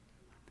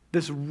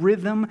 This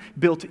rhythm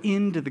built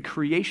into the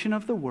creation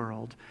of the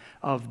world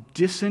of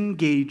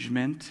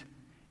disengagement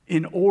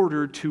in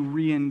order to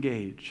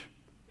re-engage.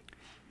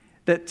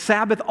 That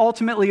Sabbath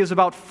ultimately is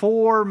about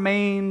 4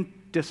 main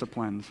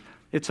disciplines.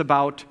 It's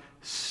about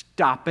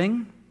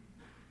stopping.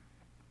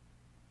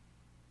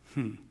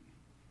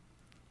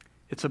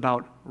 It's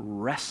about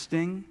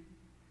resting.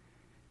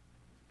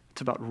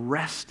 It's about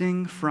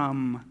resting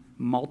from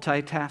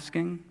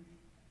multitasking.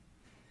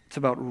 It's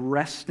about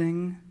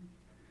resting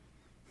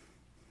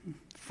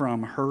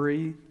from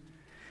hurry.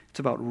 It's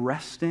about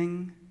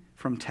resting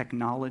from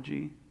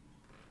technology.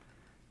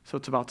 So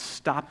it's about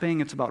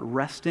stopping, it's about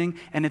resting,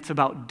 and it's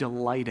about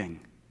delighting.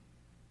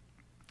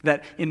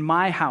 That in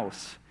my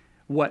house,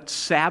 what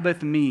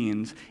Sabbath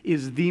means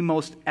is the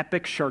most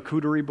epic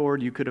charcuterie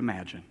board you could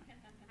imagine.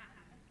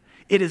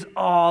 It is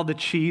all the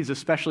cheese,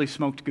 especially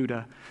smoked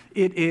Gouda.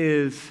 It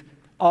is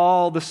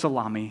all the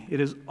salami. It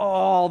is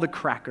all the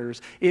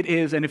crackers. It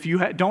is, and if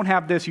you don't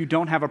have this, you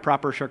don't have a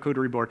proper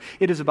charcuterie board.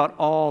 It is about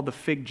all the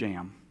fig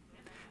jam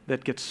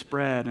that gets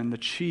spread and the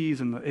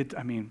cheese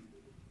and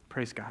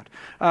praise God.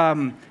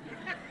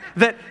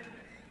 That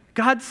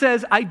God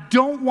says, I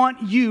don't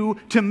want you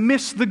to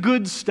miss the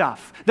good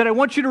stuff. That I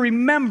want you to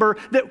remember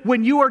that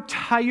when you are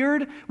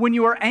tired, when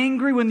you are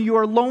angry, when you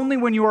are lonely,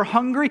 when you are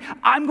hungry,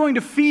 I'm going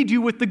to feed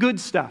you with the good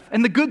stuff.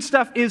 And the good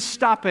stuff is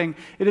stopping,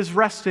 it is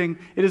resting,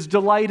 it is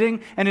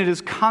delighting, and it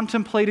is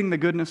contemplating the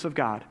goodness of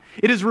God.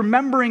 It is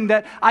remembering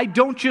that I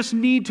don't just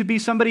need to be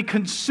somebody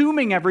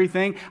consuming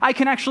everything. I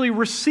can actually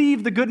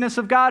receive the goodness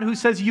of God who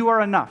says you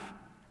are enough.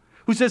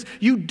 Who says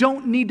you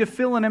don't need to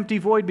fill an empty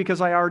void because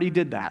I already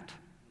did that.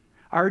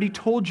 I already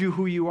told you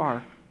who you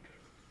are.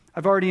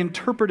 I've already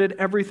interpreted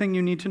everything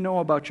you need to know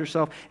about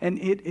yourself, and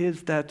it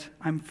is that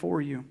I'm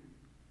for you.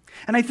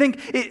 And I think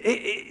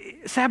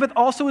Sabbath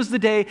also is the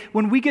day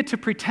when we get to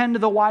pretend the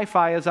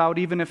Wi-Fi is out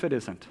even if it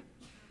isn't.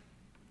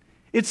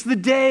 It's the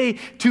day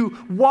to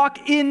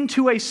walk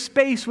into a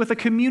space with a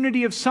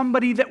community of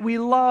somebody that we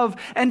love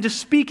and to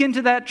speak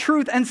into that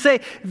truth and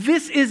say,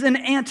 this is an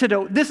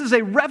antidote. This is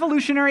a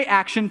revolutionary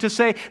action to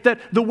say that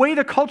the way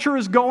the culture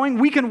is going,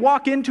 we can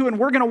walk into and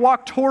we're going to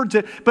walk towards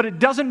it, but it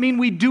doesn't mean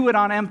we do it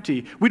on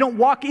empty. We don't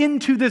walk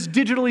into this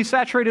digitally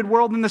saturated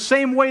world in the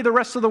same way the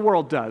rest of the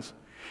world does.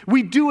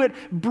 We do it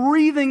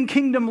breathing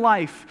kingdom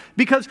life,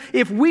 because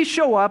if we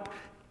show up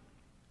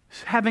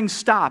having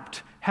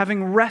stopped,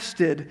 having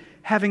rested,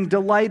 having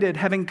delighted,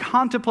 having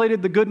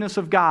contemplated the goodness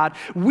of God,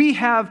 we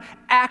have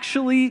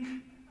actually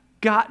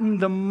gotten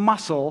the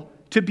muscle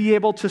to be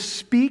able to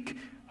speak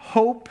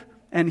hope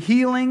and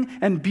healing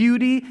and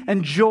beauty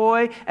and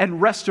joy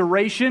and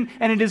restoration.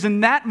 And it is in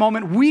that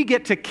moment we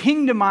get to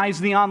kingdomize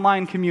the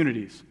online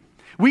communities.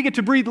 We get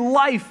to breathe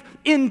life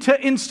into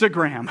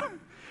Instagram.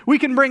 We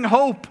can bring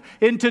hope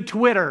into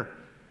Twitter.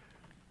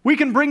 We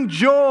can bring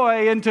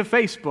joy into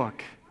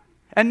Facebook.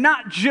 And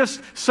not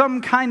just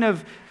some kind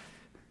of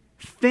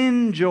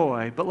thin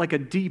joy, but like a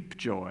deep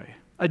joy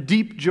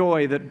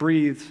that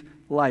breathes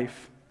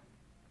life.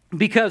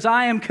 Because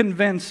I am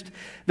convinced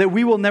that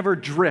we will never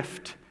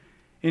drift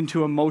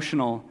into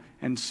emotional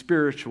and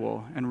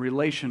spiritual and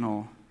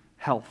relational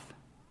health.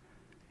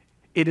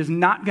 It is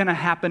not going to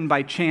happen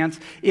by chance.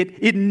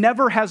 It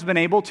never has been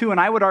able to, and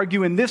I would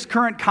argue in this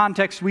current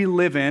context we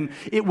live in,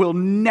 it will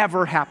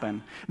never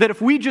happen. That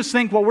if we just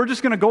think, well, we're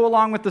just going to go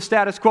along with the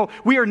status quo,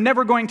 we are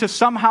never going to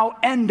somehow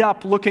end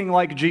up looking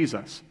like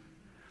Jesus.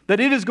 That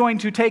it is going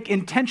to take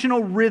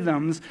intentional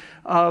rhythms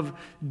of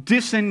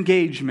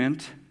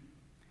disengagement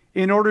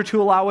in order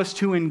to allow us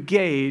to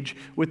engage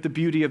with the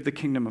beauty of the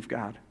kingdom of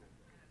God.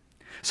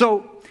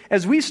 So,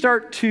 as we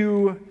start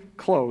to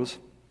close,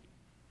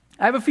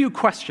 I have a few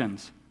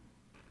questions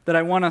that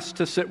I want us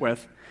to sit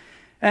with.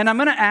 And I'm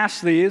going to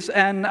ask these,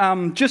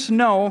 and just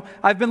know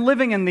I've been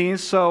living in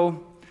these,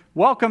 so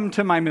welcome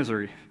to my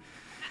misery.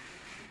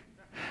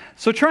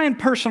 So try and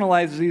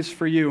personalize these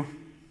for you.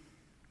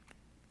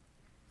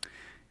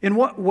 In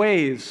what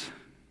ways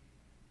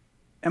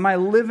am I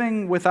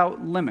living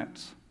without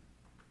limits?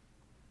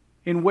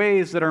 In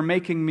ways that are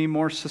making me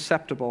more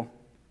susceptible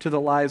to the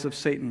lies of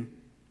Satan?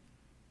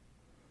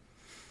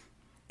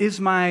 Is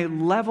my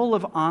level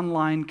of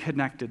online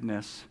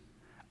connectedness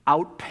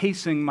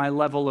outpacing my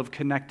level of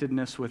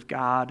connectedness with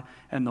God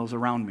and those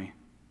around me?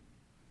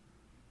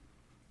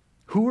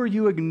 Who are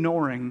you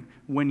ignoring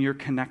when you're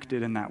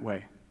connected in that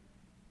way?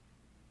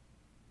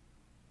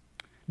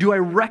 Do I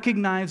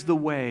recognize the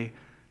way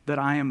that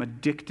I am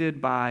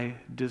addicted by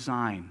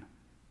design?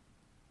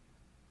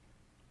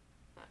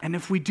 And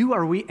if we do,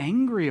 are we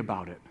angry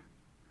about it?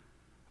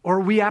 Or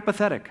are we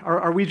apathetic?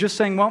 Are we just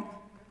saying, well,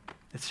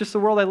 it's just the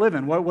world I live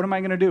in. What am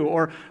I going to do?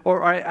 Or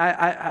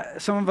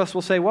some of us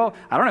will say, well,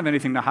 I don't have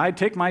anything to hide.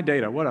 Take my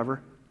data,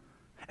 whatever.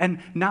 And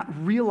not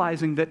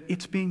realizing that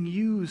it's being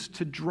used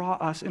to draw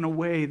us in a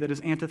way that is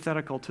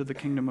antithetical to the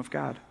kingdom of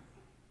God.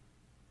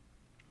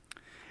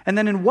 And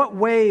then in what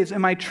ways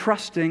am I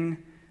trusting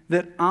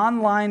that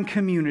online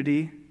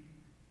community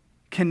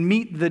can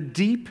meet the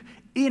deep,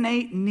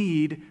 innate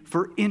need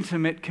for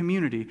intimate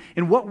community?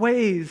 In what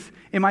ways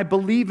am I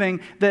believing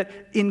that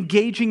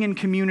engaging in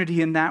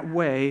community in that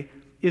way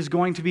is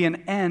going to be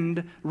an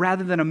end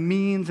rather than a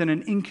means and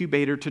an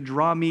incubator to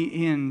draw me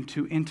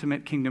into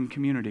intimate kingdom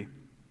community.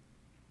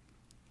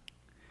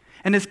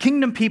 And as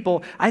kingdom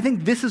people, I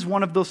think this is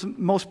one of those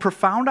most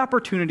profound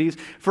opportunities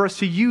for us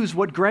to use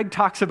what Greg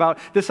talks about,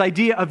 this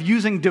idea of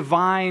using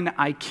divine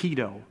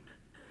Aikido.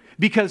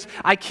 Because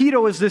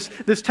Aikido is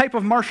this type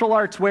of martial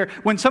arts where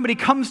when somebody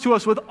comes to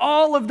us with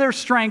all of their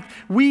strength,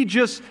 we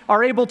just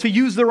are able to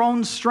use their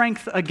own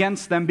strength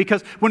against them.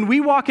 Because when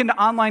we walk into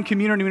online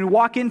community, when we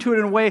walk into it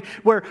in a way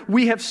where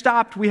we have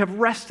stopped, we have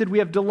rested, we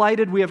have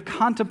delighted, we have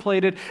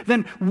contemplated,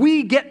 then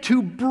we get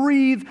to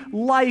breathe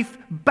life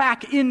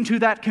back into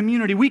that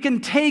community. We can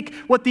take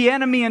what the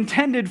enemy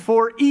intended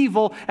for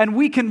evil and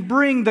we can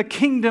bring the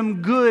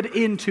kingdom good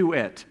into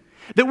it.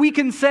 That we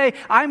can say,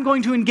 I'm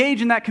going to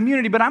engage in that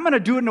community, but I'm going to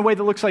do it in a way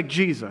that looks like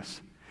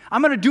Jesus.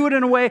 I'm going to do it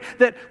in a way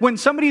that when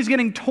somebody's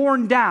getting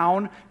torn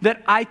down,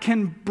 that I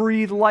can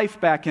breathe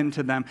life back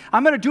into them.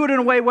 I'm going to do it in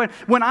a way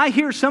when I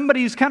hear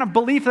somebody's kind of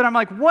belief that I'm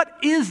like, what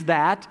is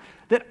that?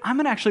 That I'm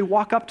going to actually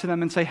walk up to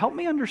them and say, help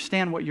me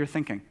understand what you're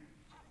thinking.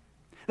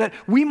 That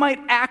we might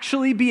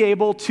actually be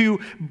able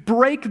to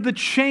break the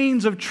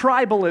chains of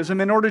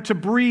tribalism in order to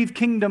breathe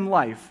kingdom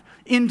life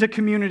into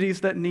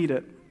communities that need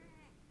it.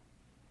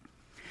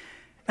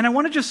 And I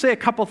want to just say a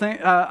couple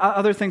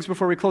other things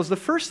before we close. The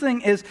first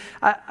thing is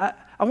I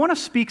want to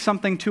speak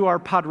something to our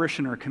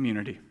Podrissioner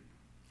community.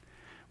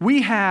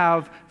 We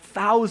have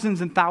thousands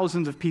and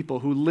thousands of people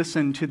who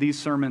listen to these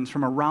sermons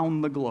from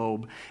around the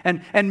globe.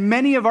 And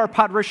many of our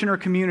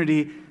Podrissioner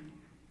community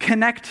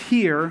connect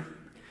here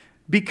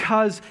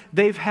because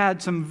they've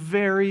had some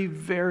very,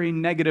 very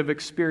negative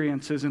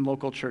experiences in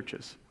local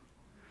churches.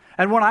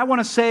 And what I want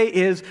to say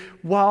is,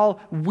 while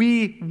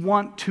we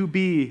want to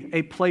be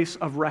a place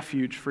of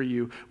refuge for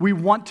you, we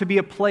want to be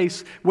a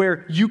place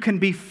where you can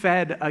be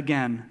fed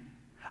again.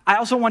 I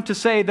also want to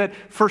say that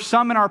for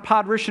some in our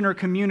Podrissioner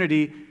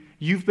community,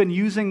 you've been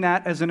using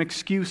that as an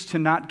excuse to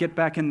not get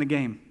back in the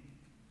game.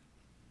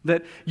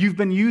 That you've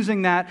been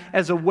using that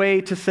as a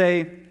way to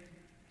say,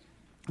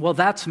 well,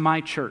 that's my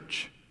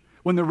church.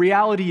 When the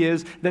reality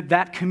is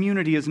that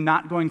community is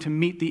not going to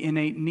meet the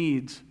innate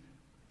needs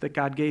that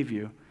God gave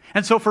you.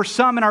 And so for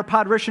some in our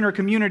Podrissioner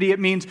community, it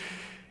means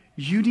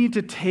you need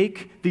to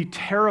take the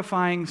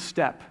terrifying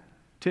step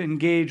to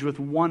engage with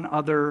one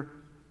other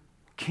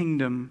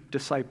kingdom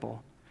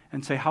disciple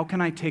and say, how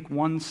can I take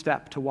one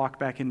step to walk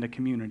back into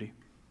community?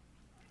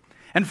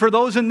 And for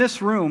those in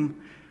this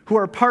room who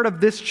are part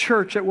of this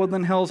church at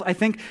Woodland Hills, I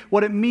think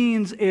what it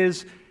means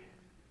is,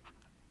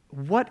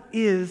 what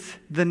is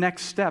the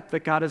next step that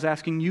God is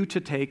asking you to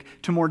take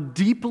to more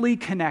deeply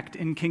connect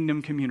in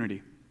kingdom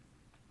community?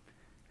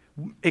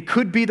 It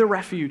could be the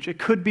refuge. It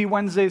could be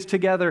Wednesdays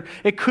together.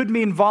 It could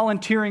mean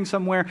volunteering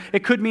somewhere.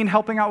 It could mean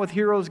helping out with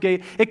Heroes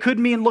Gate. It could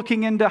mean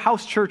looking into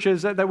house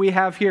churches that we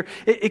have here.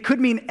 It could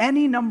mean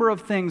any number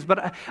of things.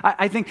 But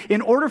I think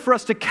in order for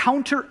us to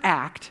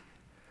counteract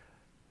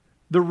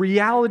the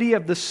reality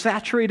of the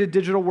saturated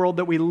digital world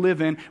that we live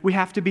in, we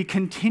have to be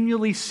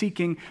continually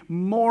seeking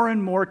more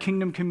and more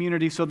kingdom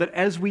community so that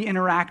as we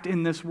interact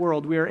in this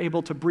world, we are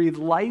able to breathe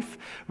life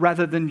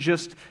rather than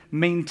just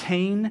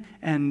maintain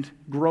and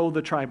grow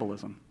the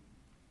tribalism.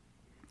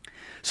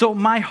 So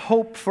my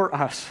hope for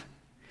us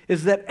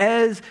is that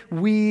as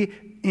we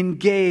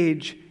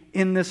engage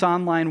in this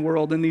online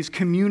world, in these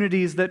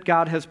communities that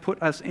God has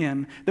put us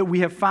in, that we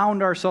have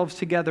found ourselves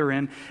together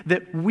in,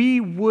 that we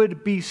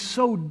would be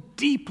so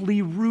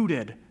deeply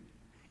rooted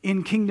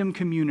in kingdom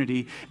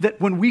community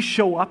that when we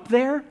show up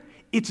there,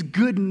 it's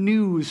good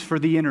news for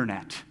the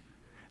internet.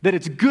 That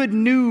it's good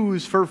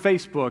news for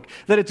Facebook,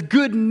 that it's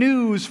good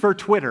news for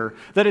Twitter,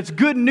 that it's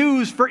good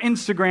news for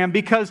Instagram,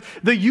 because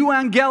the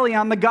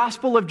euangelion, the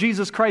gospel of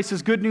Jesus Christ,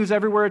 is good news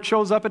everywhere it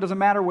shows up. It doesn't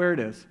matter where it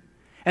is.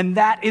 And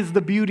that is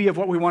the beauty of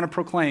what we want to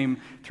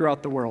proclaim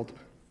throughout the world.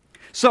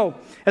 So,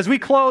 as we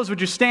close, would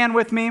you stand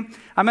with me?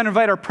 I'm going to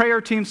invite our prayer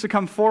teams to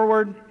come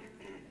forward.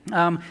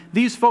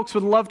 These folks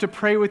would love to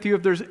pray with you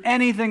if there's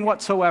anything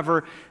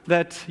whatsoever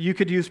that you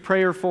could use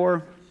prayer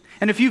for.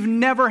 And if you've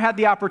never had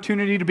the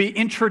opportunity to be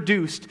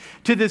introduced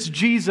to this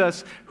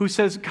Jesus who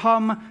says,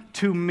 come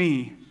to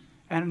me,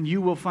 and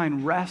you will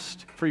find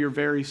rest for your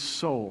very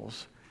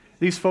souls,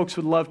 these folks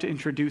would love to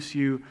introduce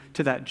you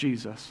to that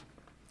Jesus.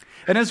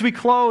 And as we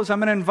close, I'm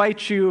going to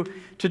invite you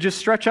to just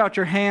stretch out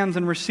your hands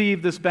and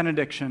receive this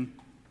benediction.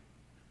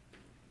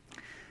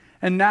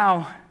 And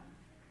now,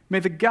 may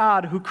the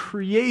God who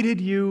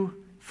created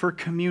you for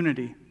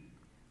community,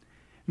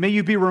 may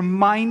you be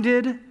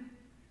reminded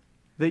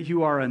that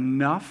you are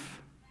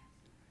enough.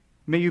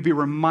 May you be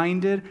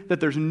reminded that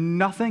there's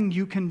nothing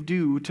you can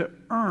do to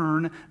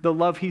earn the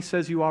love He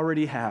says you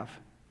already have.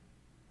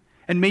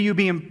 And may you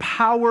be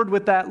empowered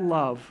with that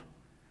love.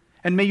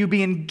 And may you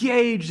be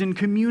engaged in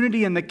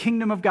community in the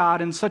kingdom of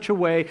God in such a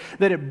way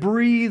that it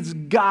breathes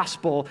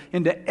gospel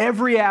into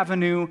every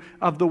avenue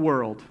of the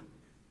world,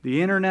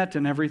 the internet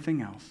and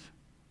everything else.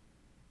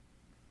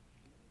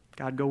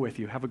 God go with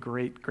you. Have a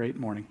great, great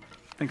morning.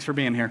 Thanks for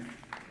being here.